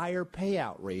a higher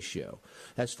payout ratio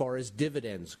as far as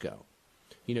dividends go.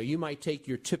 You might take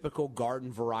your typical garden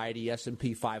variety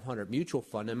S&P 500 mutual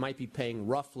fund and might be paying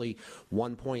roughly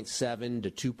 1.7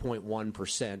 to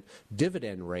 2.1%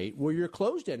 dividend rate, where your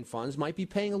closed-end funds might be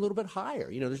paying a little bit higher.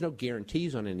 There's no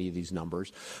guarantees on any of these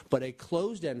numbers, but a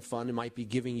closed-end fund might be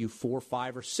giving you 4,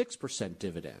 5, or 6%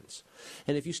 dividends.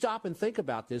 And if you stop and think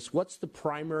about this, what's the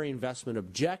primary investment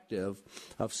objective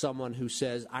of someone who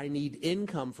says, I need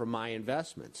income from my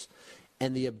investments?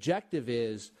 And the objective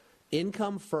is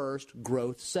income first,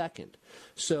 growth second.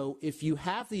 So if you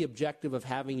have the objective of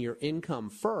having your income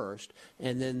first,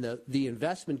 and then the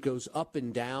investment goes up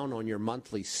and down on your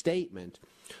monthly statement,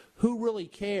 who really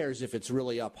cares if it's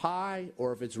really up high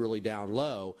or if it's really down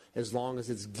low, as long as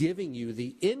it's giving you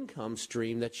the income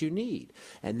stream that you need?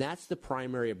 And that's the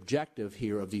primary objective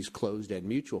here of these closed-end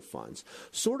mutual funds.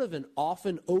 Sort of an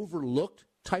often overlooked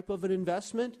type of an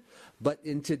investment, but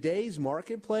in today's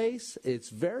marketplace, it's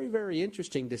very, very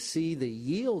interesting to see the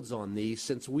yields on these,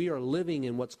 since we are living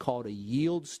in what's called a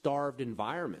yield-starved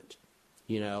environment.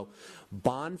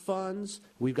 Bond funds,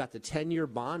 we've got the 10-year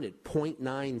bond at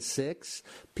 0.96.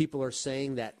 People are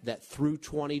saying that through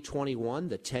 2021,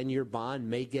 the 10-year bond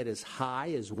may get as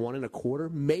high as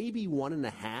 1.25, maybe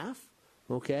 1.5.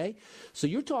 Okay? So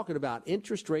you're talking about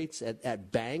interest rates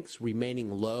at banks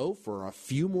remaining low for a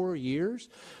few more years.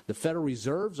 The Federal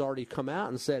Reserve's already come out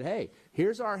and said, hey,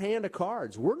 here's our hand of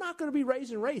cards. We're not going to be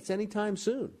raising rates anytime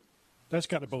soon. That's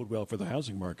got to bode well for the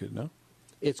housing market, no?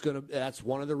 That's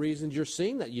one of the reasons you're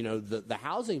seeing that. The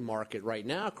housing market right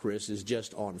now, Chris, is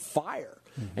just on fire.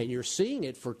 Mm-hmm. And you're seeing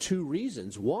it for 2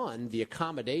 reasons. One, the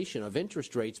accommodation of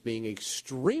interest rates being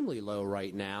extremely low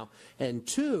right now. And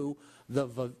 2,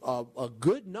 a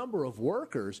good number of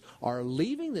workers are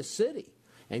leaving the city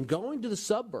and going to the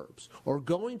suburbs or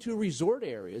going to resort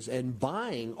areas and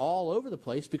buying all over the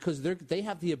place because they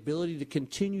have the ability to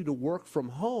continue to work from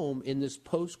home in this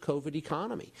post-COVID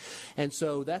economy. And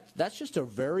so that's just a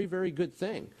very, very good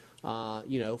thing.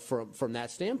 From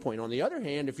that standpoint. On the other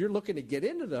hand, if you're looking to get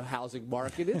into the housing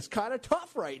market, it's kind of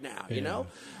tough right now, you know.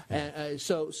 And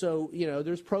so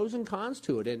there's pros and cons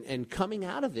to it. And coming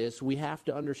out of this, we have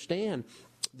to understand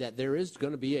that there is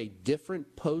going to be a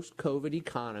different post-COVID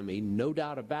economy, no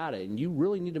doubt about it. And you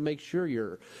really need to make sure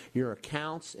your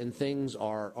accounts and things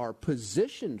are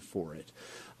positioned for it.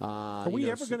 Are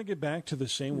we ever going to get back to the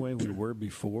same way we were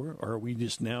before? Or are we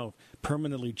just now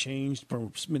permanently changed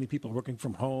from many people working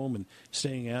from home and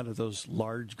staying out of those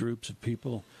large groups of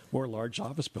people or large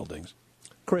office buildings?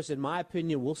 Chris, in my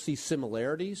opinion, we'll see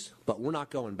similarities, but we're not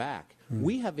going back.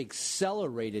 We have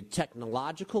accelerated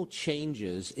technological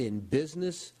changes in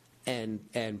business and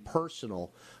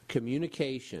personal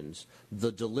communications,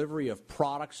 the delivery of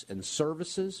products and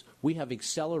services. We have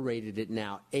accelerated it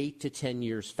now 8 to 10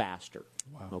 years faster.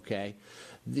 Wow. Okay,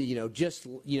 the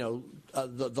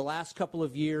last couple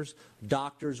of years,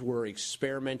 doctors were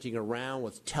experimenting around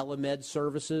with telemed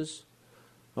services.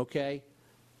 Okay,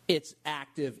 it's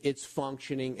active, it's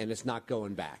functioning, and it's not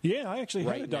going back. Yeah, I actually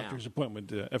had a doctor's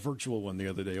appointment, a virtual one the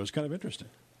other day. It was kind of interesting.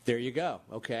 There you go.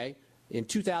 Okay. In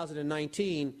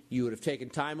 2019, you would have taken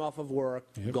time off of work,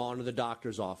 gone to the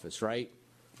doctor's office, right?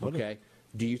 Okay.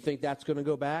 Do you think that's going to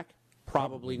go back?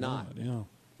 Probably not. Yeah.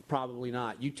 Probably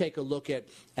not. You take a look at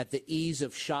the ease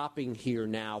of shopping here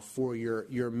now for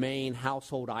your main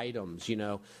household items,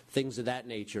 things of that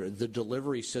nature, the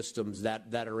delivery systems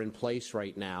that are in place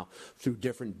right now through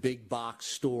different big box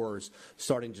stores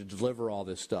starting to deliver all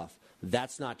this stuff.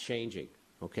 That's not changing.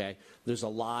 Okay, there's a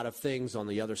lot of things on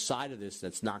the other side of this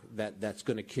that's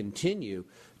going to continue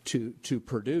to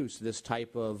produce this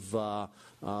type of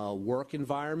work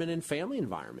environment and family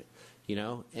environment.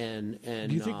 And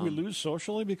do you think we lose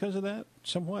socially because of that?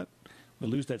 Somewhat, we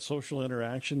lose that social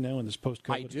interaction now in this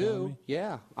post-COVID I do. economy?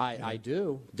 Yeah, I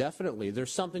do definitely.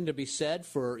 There's something to be said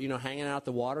for hanging out at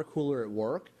the water cooler at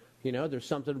work. There's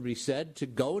something to be said to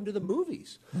go into the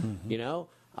movies.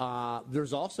 Mm-hmm.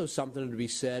 There's also something to be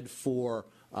said for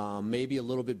maybe a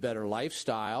little bit better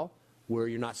lifestyle where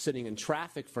you're not sitting in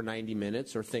traffic for 90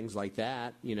 minutes or things like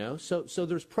that, So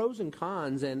there's pros and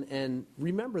cons, and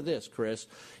remember this, Chris,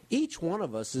 each one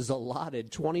of us is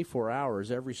allotted 24 hours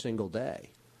every single day.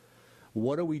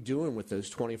 What are we doing with those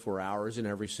 24 hours in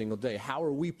every single day? How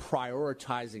are we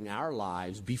prioritizing our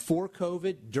lives before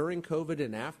COVID, during COVID,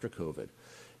 and after COVID,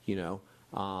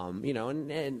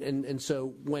 And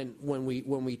so when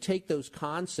we take those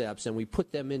concepts and we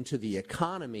put them into the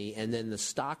economy and then the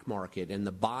stock market and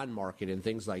the bond market and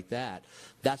things like that,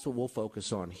 that's what we'll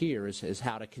focus on here is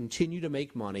how to continue to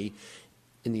make money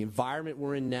in the environment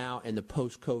we're in now and the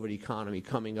post-COVID economy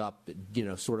coming up,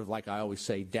 sort of like I always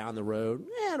say, down the road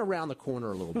and around the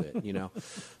corner a little bit,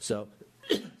 So,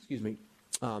 excuse me.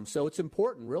 So it's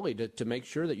important really to make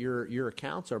sure that your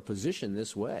accounts are positioned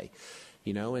this way.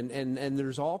 And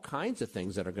there's all kinds of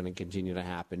things that are going to continue to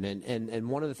happen. And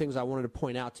one of the things I wanted to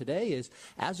point out today is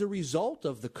as a result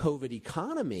of the COVID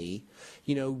economy,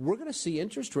 we're going to see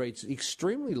interest rates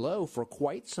extremely low for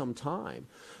quite some time.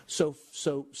 So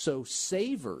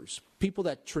savers, people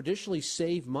that traditionally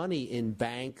save money in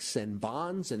banks and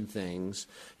bonds and things,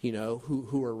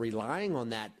 who are relying on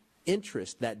that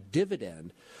interest, that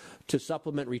dividend to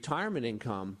supplement retirement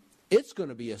income, it's going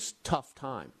to be a tough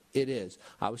time. It is.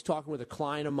 I was talking with a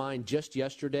client of mine just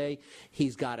yesterday.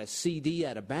 He's got a CD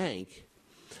at a bank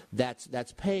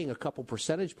that's paying a couple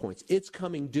percentage points. It's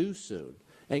coming due soon.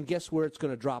 And guess where it's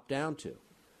going to drop down to?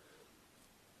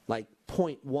 Like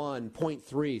 0.1,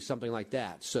 0.3, something like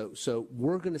that. So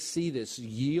we're going to see this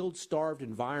yield-starved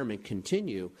environment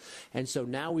continue. And so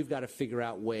now we've got to figure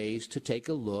out ways to take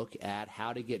a look at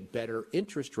how to get better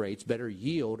interest rates, better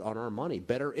yield on our money,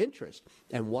 better interest.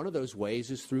 And one of those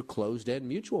ways is through closed-end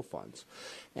mutual funds.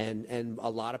 And a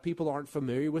lot of people aren't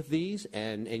familiar with these,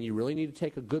 and you really need to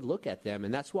take a good look at them.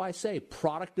 And that's why I say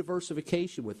product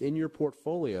diversification within your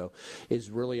portfolio is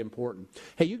really important.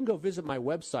 Hey, you can go visit my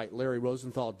website,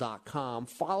 LarryRosenthal.com.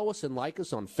 Follow us and like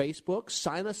us on Facebook.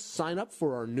 Sign up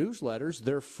for our newsletters.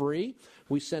 They're free.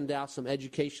 We send out some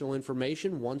educational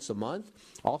information once a month.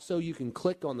 Also, you can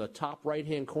click on the top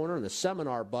right-hand corner on the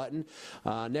seminar button.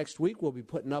 Next week, we'll be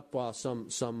putting up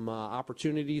some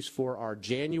opportunities for our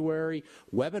January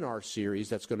webinar series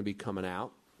that's going to be coming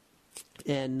out.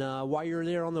 And while you're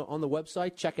there on the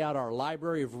website, check out our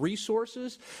library of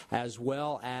resources as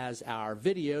well as our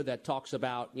video that talks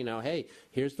about, hey,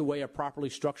 here's the way a properly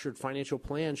structured financial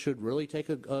plan should really take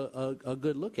a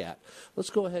good look at.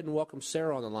 Let's go ahead and welcome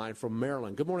Sarah on the line from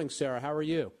Maryland. Good morning, Sarah. How are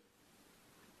you?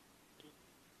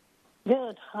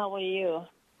 Good. How are you?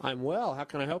 I'm well. How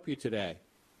can I help you today?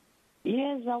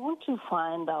 Yes, I want to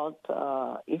find out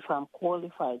if I'm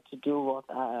qualified to do Roth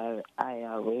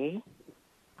IRA.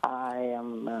 I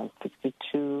am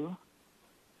 62,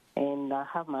 and I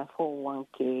have my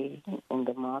 401k in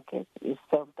the market. It's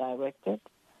self-directed.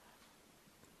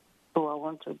 So I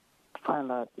want to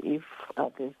find out if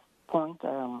at this point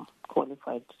I am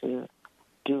qualified to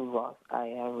do Roth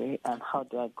IRA, and how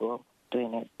do I go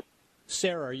doing it.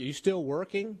 Sarah, are you still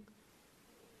working?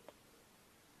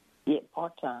 Yeah,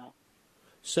 part-time.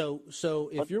 So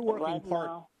if you're working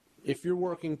if you're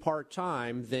working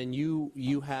part-time, then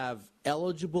you have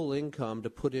eligible income to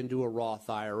put into a Roth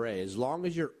IRA. As long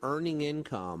as you're earning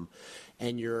income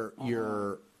and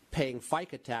you're paying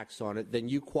FICA tax on it, then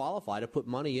you qualify to put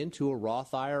money into a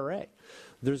Roth IRA.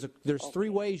 There's three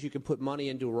ways you can put money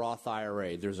into a Roth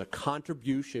IRA. There's a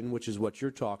contribution, which is what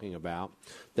you're talking about.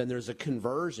 Then there's a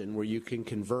conversion, where you can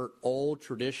convert old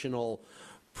traditional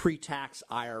pre-tax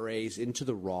IRAs into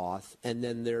the Roth, and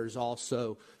then there's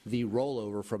also the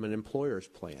rollover from an employer's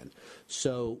plan.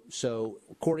 So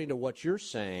according to what you're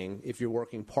saying, if you're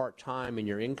working part-time and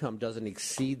your income doesn't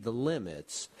exceed the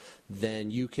limits, then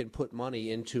you can put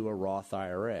money into a Roth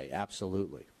IRA.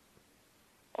 Absolutely.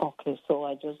 Okay, so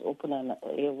I just open a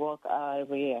Roth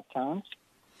IRA account?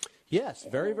 Yes,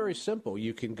 very, very simple.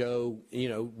 You can go,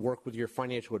 work with your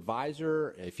financial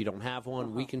advisor. If you don't have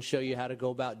one, we can show you how to go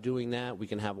about doing that. We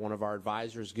can have one of our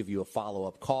advisors give you a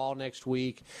follow-up call next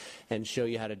week and show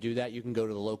you how to do that. You can go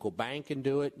to the local bank and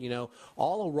do it.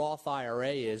 All a Roth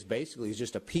IRA is basically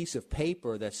just a piece of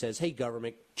paper that says, hey,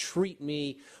 government, treat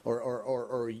me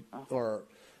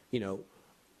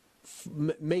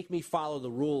make me follow the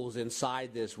rules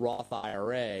inside this Roth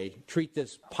IRA, treat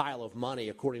this pile of money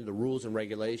according to the rules and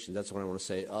regulations, that's what I want to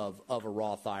say, of a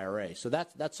Roth IRA. So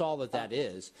that's all that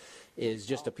is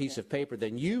just a piece of paper.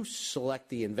 Then you select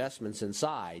the investments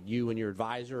inside, you and your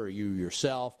advisor or you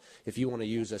yourself, if you want to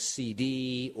use a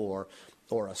CD or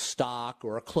a stock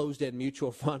or a closed-end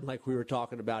mutual fund like we were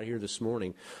talking about here this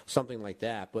morning, something like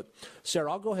that. But,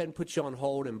 Sarah, I'll go ahead and put you on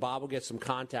hold, and Bob will get some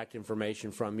contact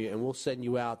information from you, and we'll send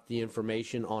you out the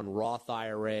information on Roth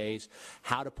IRAs,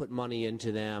 how to put money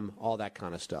into them, all that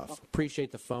kind of stuff.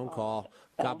 Appreciate the phone call.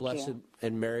 God bless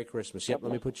and Merry Christmas. Yep,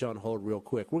 let me put you on hold real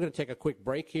quick. We're going to take a quick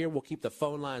break here. We'll keep the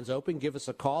phone lines open. Give us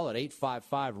a call at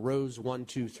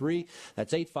 855-ROSE-123.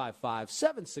 That's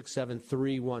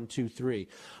 855-767-3123.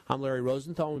 I'm Larry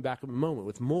Rosenthal. We'll be back in a moment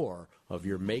with more of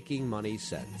your Making Money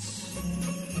Sense.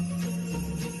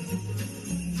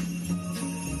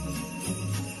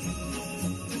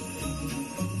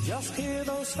 Just hear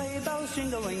those sleigh bells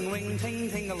jingling, ring,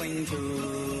 ting, tingling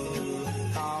too.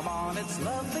 Come on, it's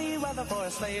lovely weather for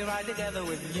a sleigh ride together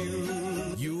with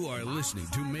you. You are listening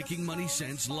to Making Money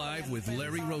Sense live with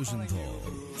Larry Rosenthal.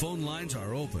 Phone lines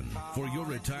are open for your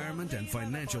retirement and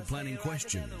financial planning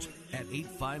questions at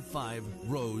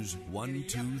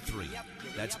 855-ROSE-123.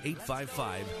 That's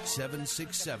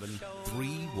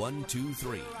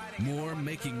 855-767-3123. More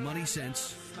Making Money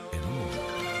Sense in a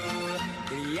moment.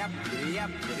 Giddy up,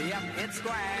 it's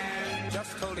grand,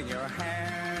 just holding your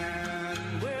hand.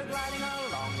 We're gliding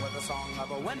along with the song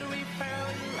of a wintry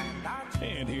fairyland.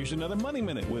 And here's another Money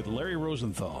Minute with Larry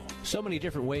Rosenthal. So many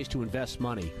different ways to invest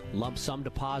money. Lump sum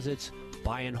deposits,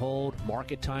 buy and hold,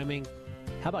 market timing.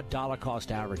 How about dollar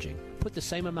cost averaging? Put the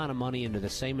same amount of money into the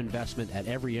same investment at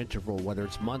every interval, whether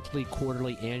it's monthly,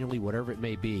 quarterly, annually, whatever it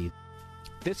may be.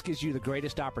 This gives you the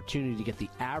greatest opportunity to get the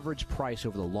average price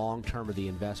over the long term of the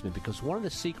investment, because one of the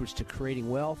secrets to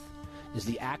creating wealth is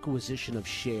the acquisition of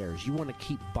shares. You want to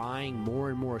keep buying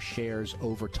more and more shares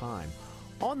over time.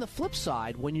 On the flip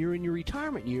side, when you're in your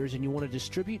retirement years and you want to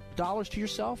distribute dollars to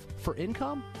yourself for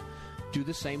income, do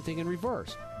the same thing in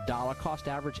reverse. Dollar cost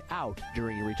average out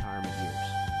during your retirement years.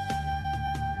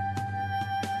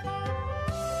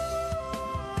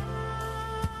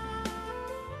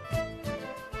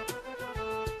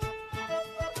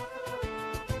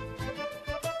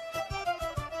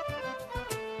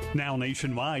 Now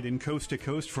nationwide and coast to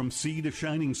coast from sea to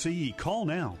shining sea. Call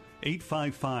now.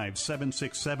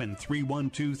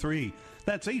 855-767-3123.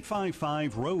 That's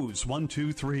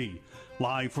 855-ROSE-123.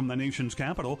 Live from the nation's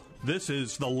capital, this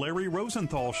is The Larry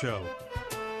Rosenthal Show.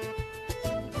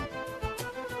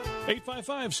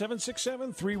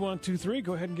 855-767-3123.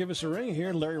 Go ahead and give us a ring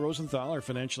here. Larry Rosenthal, our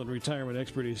financial and retirement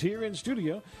expert, is here in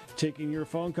studio taking your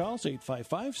phone calls.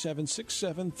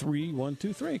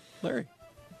 855-767-3123. Larry.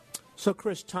 So,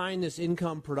 Chris, tying this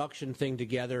income production thing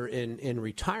together in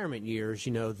retirement years,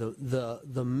 you know,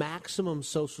 the maximum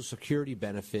Social Security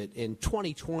benefit in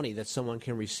 2020 that someone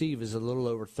can receive is a little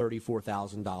over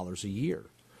 $34,000 a year.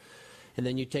 And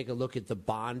then you take a look at the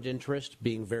bond interest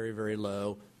being very, very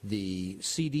low, the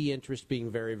CD interest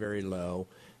being very, very low.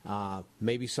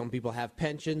 Maybe some people have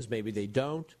pensions, maybe they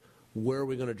don't. Where are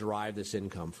we going to derive this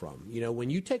income from? You know, when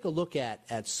you take a look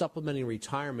at supplementing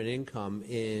retirement income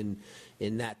in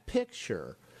that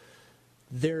picture,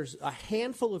 there's a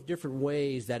handful of different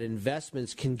ways that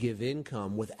investments can give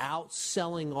income without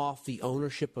selling off the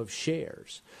ownership of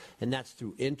shares. And that's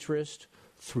through interest,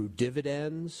 through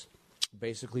dividends,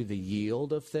 basically the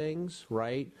yield of things,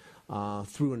 right?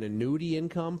 Through an annuity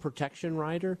income protection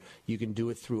rider. You can do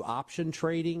it through option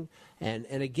trading. And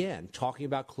again, talking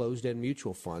about closed-end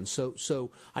mutual funds.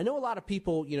 So I know a lot of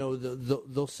people, you know,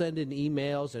 they'll send in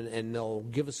emails and they'll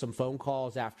give us some phone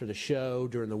calls after the show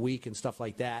during the week and stuff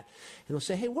like that. And they'll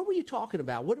say, hey, what were you talking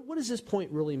about? What does this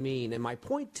point really mean? And my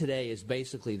point today is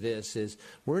basically this, is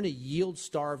we're in a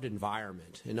yield-starved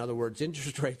environment. In other words,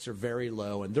 interest rates are very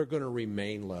low and they're going to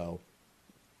remain low.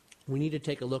 We need to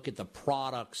take a look at the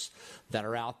products that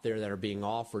are out there that are being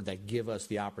offered that give us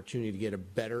the opportunity to get a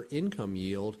better income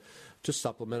yield to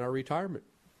supplement our retirement.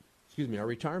 Our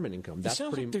retirement income. It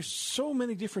sounds like there's so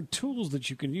many different tools that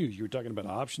you can use. You were talking about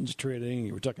options trading.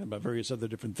 You were talking about various other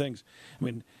different things. I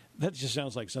mean, that just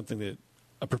sounds like something that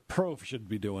a pro should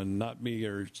be doing, not me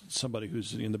or somebody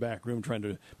who's in the back room trying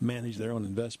to manage their own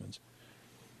investments.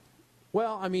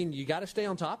 Well, I mean, you got to stay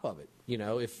on top of it. You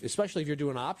know, especially if you're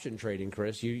doing option trading,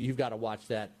 Chris, you've got to watch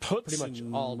that Puts pretty much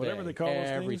all day. Whatever they call those things.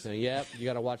 Everything. Yep, you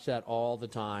got to watch that all the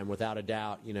time, without a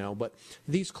doubt. You know, but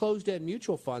these closed-end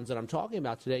mutual funds that I'm talking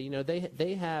about today, you know,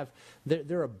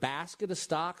 they're a basket of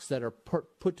stocks that are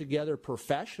put together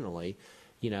professionally.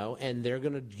 You know, and they're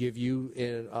going to give you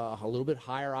a little bit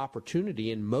higher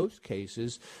opportunity in most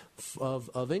cases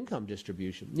of income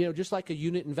distribution. You know, just like a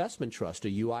unit investment trust, a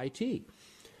UIT.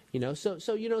 You know,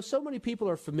 so many people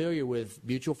are familiar with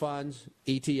mutual funds,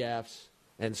 ETFs,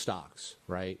 and stocks,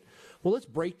 right? Well, let's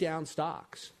break down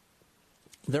stocks.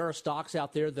 There are stocks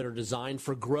out there that are designed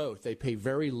for growth. They pay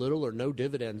very little or no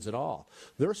dividends at all.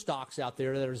 There are stocks out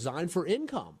there that are designed for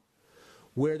income,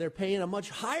 where they're paying a much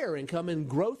higher income and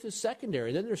growth is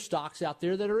secondary. Then there's stocks out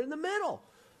there that are in the middle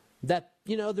that,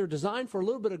 you know, they're designed for a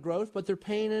little bit of growth, but they're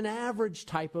paying an average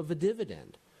type of a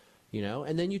dividend. You know,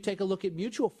 and then you take a look at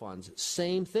mutual funds,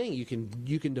 same thing. You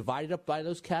can divide it up by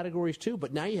those categories too,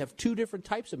 but now you have two different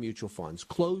types of mutual funds.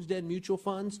 Closed-end mutual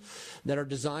funds that are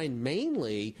designed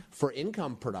mainly for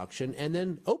income production, and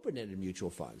then open-ended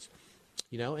mutual funds.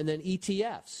 You know, and then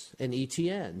ETFs and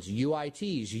ETNs,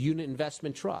 UITs, unit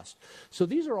investment trust. So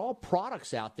these are all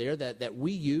products out there that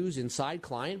we use inside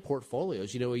client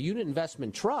portfolios. You know, a unit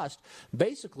investment trust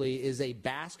basically is a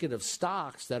basket of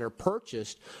stocks that are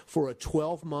purchased for a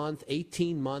 12-month,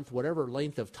 18-month, whatever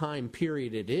length of time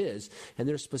period it is, and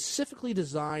they're specifically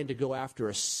designed to go after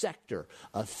a sector,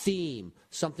 a theme,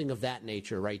 something of that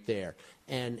nature right there.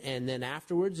 And then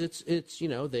afterwards, it's you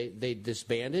know, they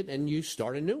disband it and you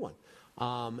start a new one.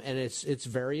 And it's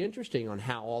very interesting on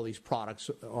how all these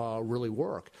products really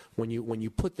work when you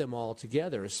put them all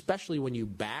together, especially when you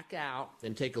back out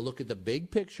and take a look at the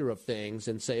big picture of things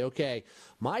and say, okay,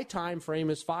 my time frame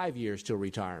is 5 years to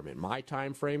retirement. My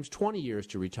time frame's 20 years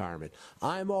to retirement.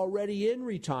 I'm already in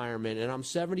retirement and I'm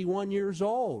 71 years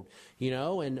old, you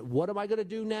know, and what am I going to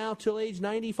do now till age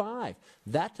 95?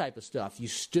 That type of stuff. You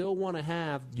still want to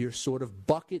have your sort of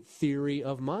bucket theory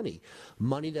of money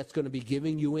that's going to be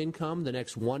giving you income the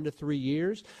next 1 to 3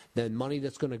 years, then money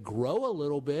that's going to grow a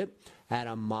little bit at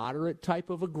a moderate type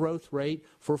of a growth rate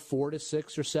for 4 to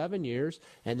 6 or 7 years,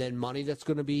 and then money that's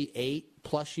going to be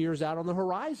 8+ years out on the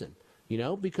horizon. You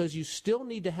know, because you still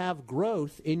need to have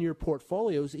growth in your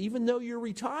portfolios, even though you're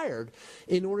retired,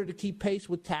 in order to keep pace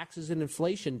with taxes and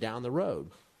inflation down the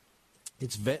road.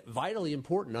 It's vitally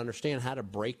important to understand how to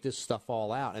break this stuff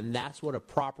all out, and that's what a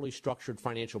properly structured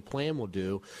financial plan will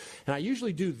do. And I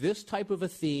usually do this type of a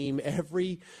theme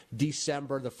every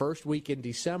December, the first week in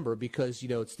December, because, you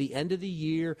know, it's the end of the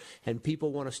year, and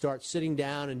people want to start sitting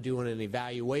down and doing an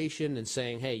evaluation and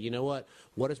saying, hey, you know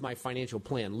what does my financial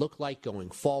plan look like going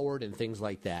forward, and things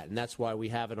like that. And that's why we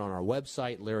have it on our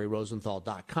website,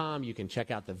 LarryRosenthal.com. You can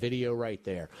check out the video right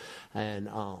there. And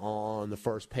on the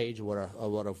first page, what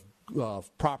a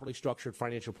properly structured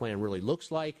financial plan really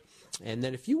looks like. And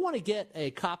then if you want to get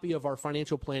a copy of our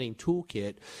financial planning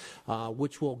toolkit,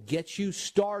 which will get you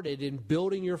started in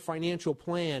building your financial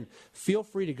plan, feel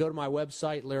free to go to my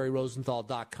website,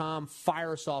 LarryRosenthal.com,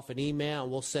 fire us off an email,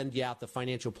 and we'll send you out the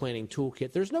financial planning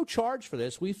toolkit. There's no charge for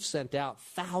this. We've sent out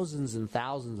thousands and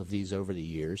thousands of these over the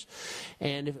years.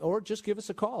 Or just give us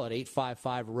a call at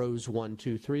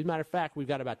 855-ROSE-123. As a matter of fact, we've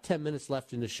got about 10 minutes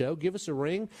left in the show. Give us a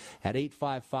ring at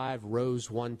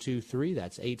 855-ROSE-123.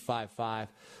 That's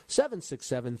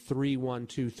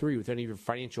 855-767-3123 with any of your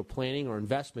financial planning or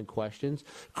investment questions.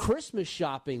 Christmas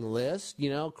shopping list. You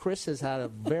know, Chris has had a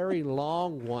very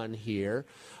long one here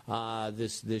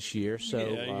this year. So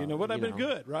you know what? I've been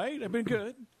good, right? I've been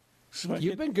good. So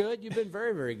you've been good. You've been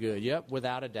very, very good. Yep,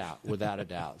 without a doubt. Without a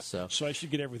doubt. So I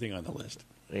should get everything on the list.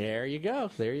 There you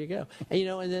go. There you go. And, you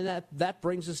know, and then that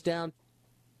brings us down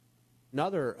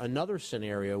another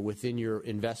scenario within your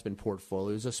investment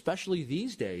portfolios, especially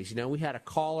these days. You know, we had a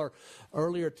caller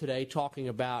earlier today talking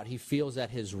about he feels that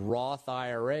his Roth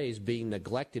IRA is being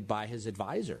neglected by his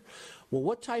advisor. Well,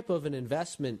 what type of an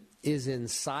investment is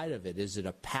inside of it? Is it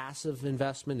a passive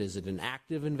investment? Is it an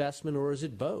active investment? Or is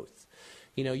it both?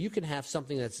 You know, you can have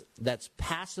something that's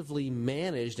passively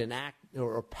managed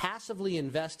or passively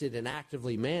invested and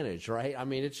actively managed, right? I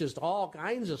mean, it's just all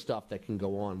kinds of stuff that can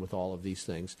go on with all of these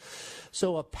things.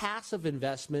 So a passive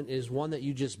investment is one that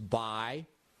you just buy,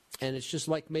 and it's just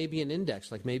like maybe an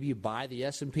index. Like maybe you buy the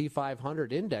S&P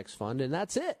 500 index fund, and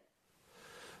that's it.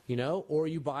 You know, or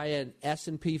you buy an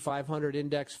S&P 500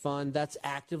 index fund that's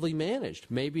actively managed.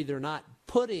 Maybe they're not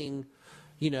putting,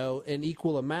 you know, an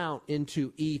equal amount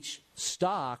into each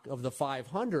stock of the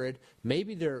 500.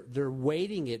 Maybe they're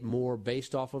weighting it more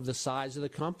based off of the size of the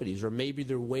companies, or maybe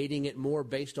they're weighting it more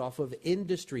based off of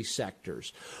industry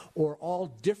sectors, or all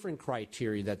different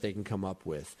criteria that they can come up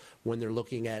with when they're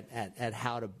looking at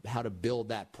how to build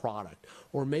that product.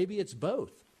 Or maybe it's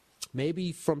both.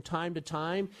 Maybe from time to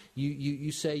time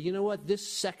you say, you know what, this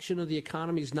section of the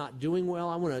economy is not doing well.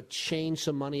 I want to change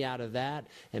some money out of that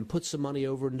and put some money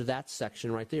over into that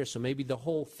section right there. So maybe the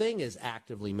whole thing is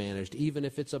actively managed, even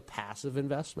if it's a passive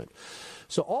investment.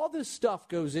 So all this stuff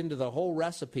goes into the whole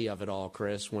recipe of it all,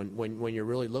 Chris, when you're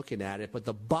really looking at it. But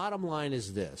the bottom line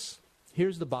is this.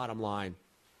 Here's the bottom line.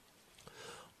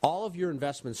 All of your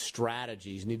investment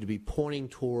strategies need to be pointing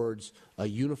towards a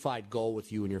unified goal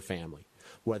with you and your family.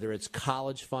 Whether it's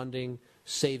college funding,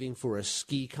 saving for a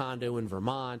ski condo in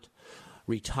Vermont,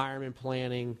 retirement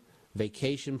planning,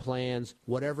 vacation plans,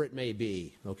 whatever it may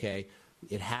be, okay?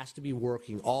 It has to be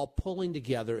working, all pulling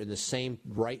together in the same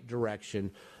right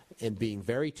direction and being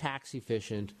very tax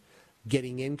efficient,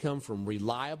 getting income from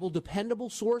reliable,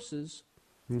 dependable sources,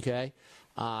 okay?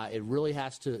 It really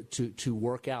has to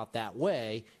work out that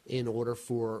way in order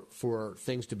for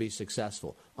things to be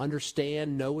successful.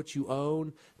 Understand, know what you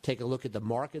own, take a look at the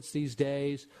markets these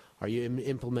days. Are you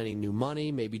implementing new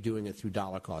money, maybe doing it through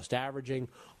dollar cost averaging,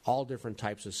 all different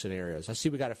types of scenarios. I see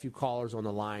we got a few callers on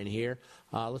the line here.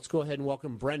 Let's go ahead and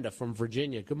welcome Brenda from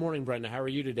Virginia. Good morning, Brenda. How are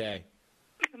you today?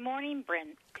 Good morning,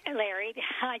 Larry.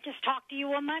 I just talked to you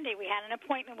on Monday. We had an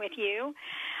appointment with you.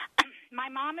 My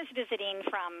mom is visiting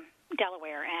from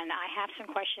Delaware, and I have some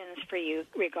questions for you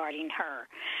regarding her.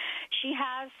 She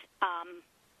has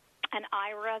an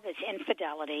IRA that's in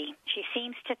Fidelity. She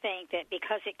seems to think that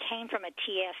because it came from a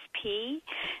TSP,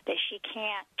 that she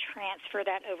can't transfer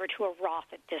that over to a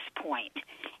Roth at this point.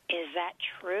 Is that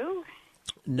true?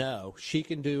 No. She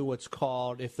can do what's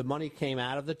called, if the money came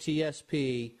out of the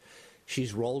TSP,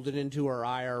 she's rolled it into her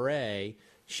IRA,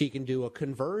 she can do a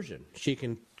conversion. She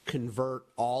can convert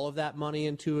all of that money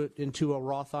into a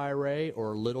Roth IRA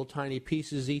or little tiny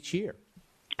pieces each year.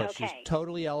 But okay. She's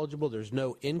totally eligible. There's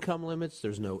no income limits.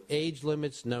 There's no age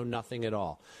limits. No nothing at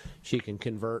all. She can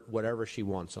convert whatever she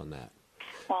wants on that.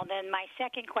 Well, then my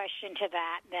second question to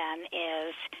that then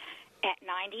is, at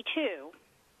 92,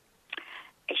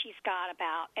 she's got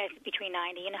about between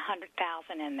 90 and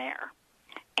 100,000 in there.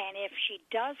 And if she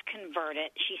does convert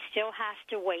it, she still has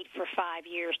to wait for 5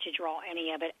 years to draw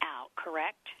any of it out,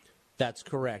 correct? That's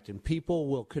correct. And people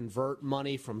will convert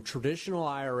money from traditional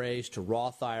IRAs to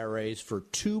Roth IRAs for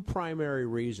two primary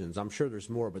reasons. I'm sure there's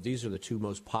more, but these are the two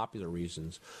most popular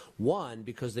reasons. One,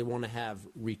 because they want to have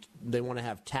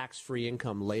tax-free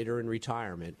income later in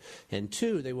retirement. And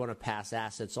two, they want to pass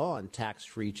assets on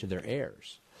tax-free to their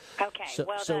heirs. Okay.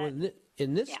 So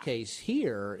in this case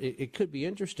here, it could be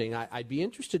interesting. I'd be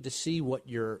interested to see what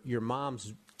your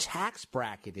mom's tax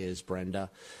bracket is, Brenda,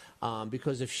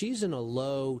 because if she's in a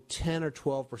low 10 or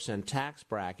 12% tax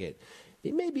bracket,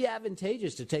 it may be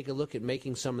advantageous to take a look at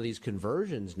making some of these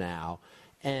conversions now,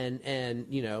 and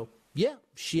you know, Yeah,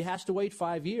 she has to wait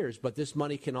 5 years, but this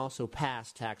money can also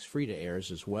pass tax-free to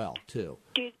heirs as well, too.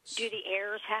 Do the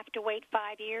heirs have to wait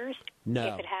 5 years?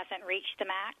 No. If it hasn't reached the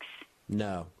max?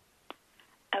 No.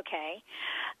 Okay.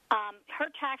 Her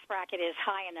tax bracket is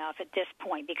high enough at this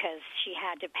point because she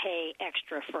had to pay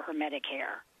extra for her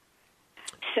Medicare.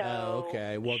 So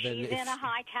okay. Well, then she's in a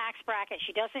high tax bracket.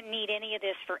 She doesn't need any of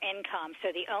this for income, so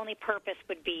the only purpose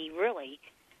would be really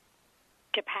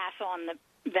to pass on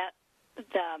the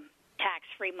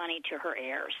tax-free money to her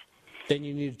heirs. Then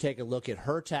you need to take a look at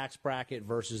her tax bracket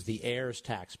versus the heirs'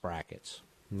 tax brackets.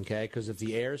 Okay, because if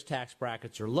the heirs' tax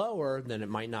brackets are lower, then it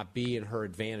might not be in her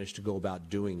advantage to go about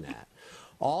doing that.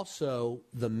 Also,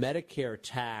 the Medicare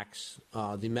tax,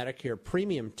 the Medicare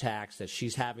premium tax that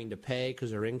she's having to pay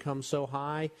because her income's so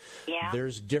high,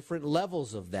 there's different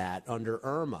levels of that under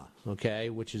IRMA, okay,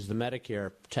 which is the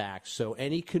Medicare tax. So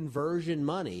any conversion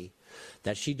money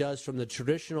that she does from the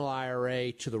traditional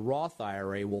IRA to the Roth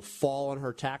IRA will fall on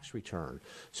her tax return.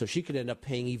 So she could end up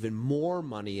paying even more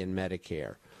money in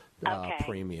Medicare.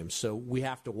 Premium. So we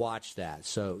have to watch that.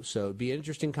 So it'd be an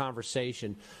interesting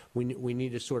conversation. We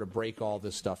need to sort of break all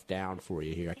this stuff down for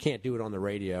you here. I can't do it on the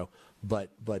radio,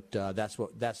 but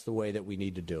that's the way that we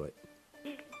need to do it.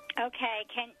 Okay,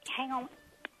 hang on.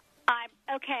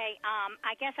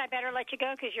 I guess I better let you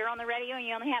go because you're on the radio and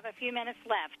you only have a few minutes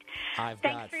left.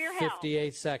 Thanks for your help.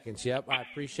 58 seconds. Yep, I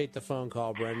appreciate the phone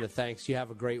call, Brenda. Thanks. You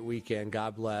have a great weekend.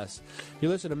 God bless. You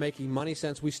listen to Making Money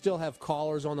Sense. We still have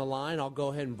callers on the line. I'll go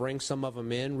ahead and bring some of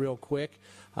them in real quick.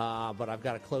 But I've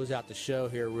got to close out the show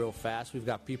here real fast. We've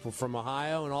got people from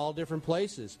Ohio and all different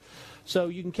places. So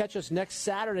you can catch us next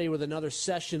Saturday with another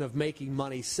session of Making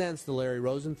Money Sense, the Larry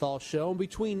Rosenthal Show. And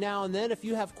between now and then, if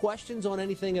you have questions on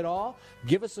anything at all,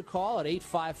 give us a call at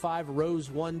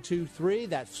 855-ROSE-123.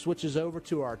 That switches over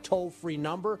to our toll-free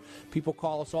number. People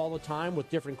call us all the time with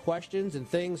different questions and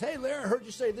things. Hey, Larry, I heard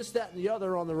you say this, that, and the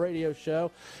other on the radio show.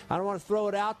 I don't want to throw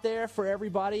it out there for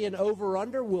everybody. And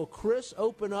over-under, will Chris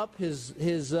open up his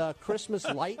Christmas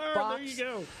light box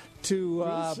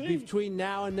to between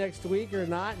now and next week or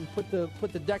not, and put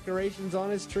the decorations on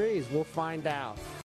his trees? We'll find out.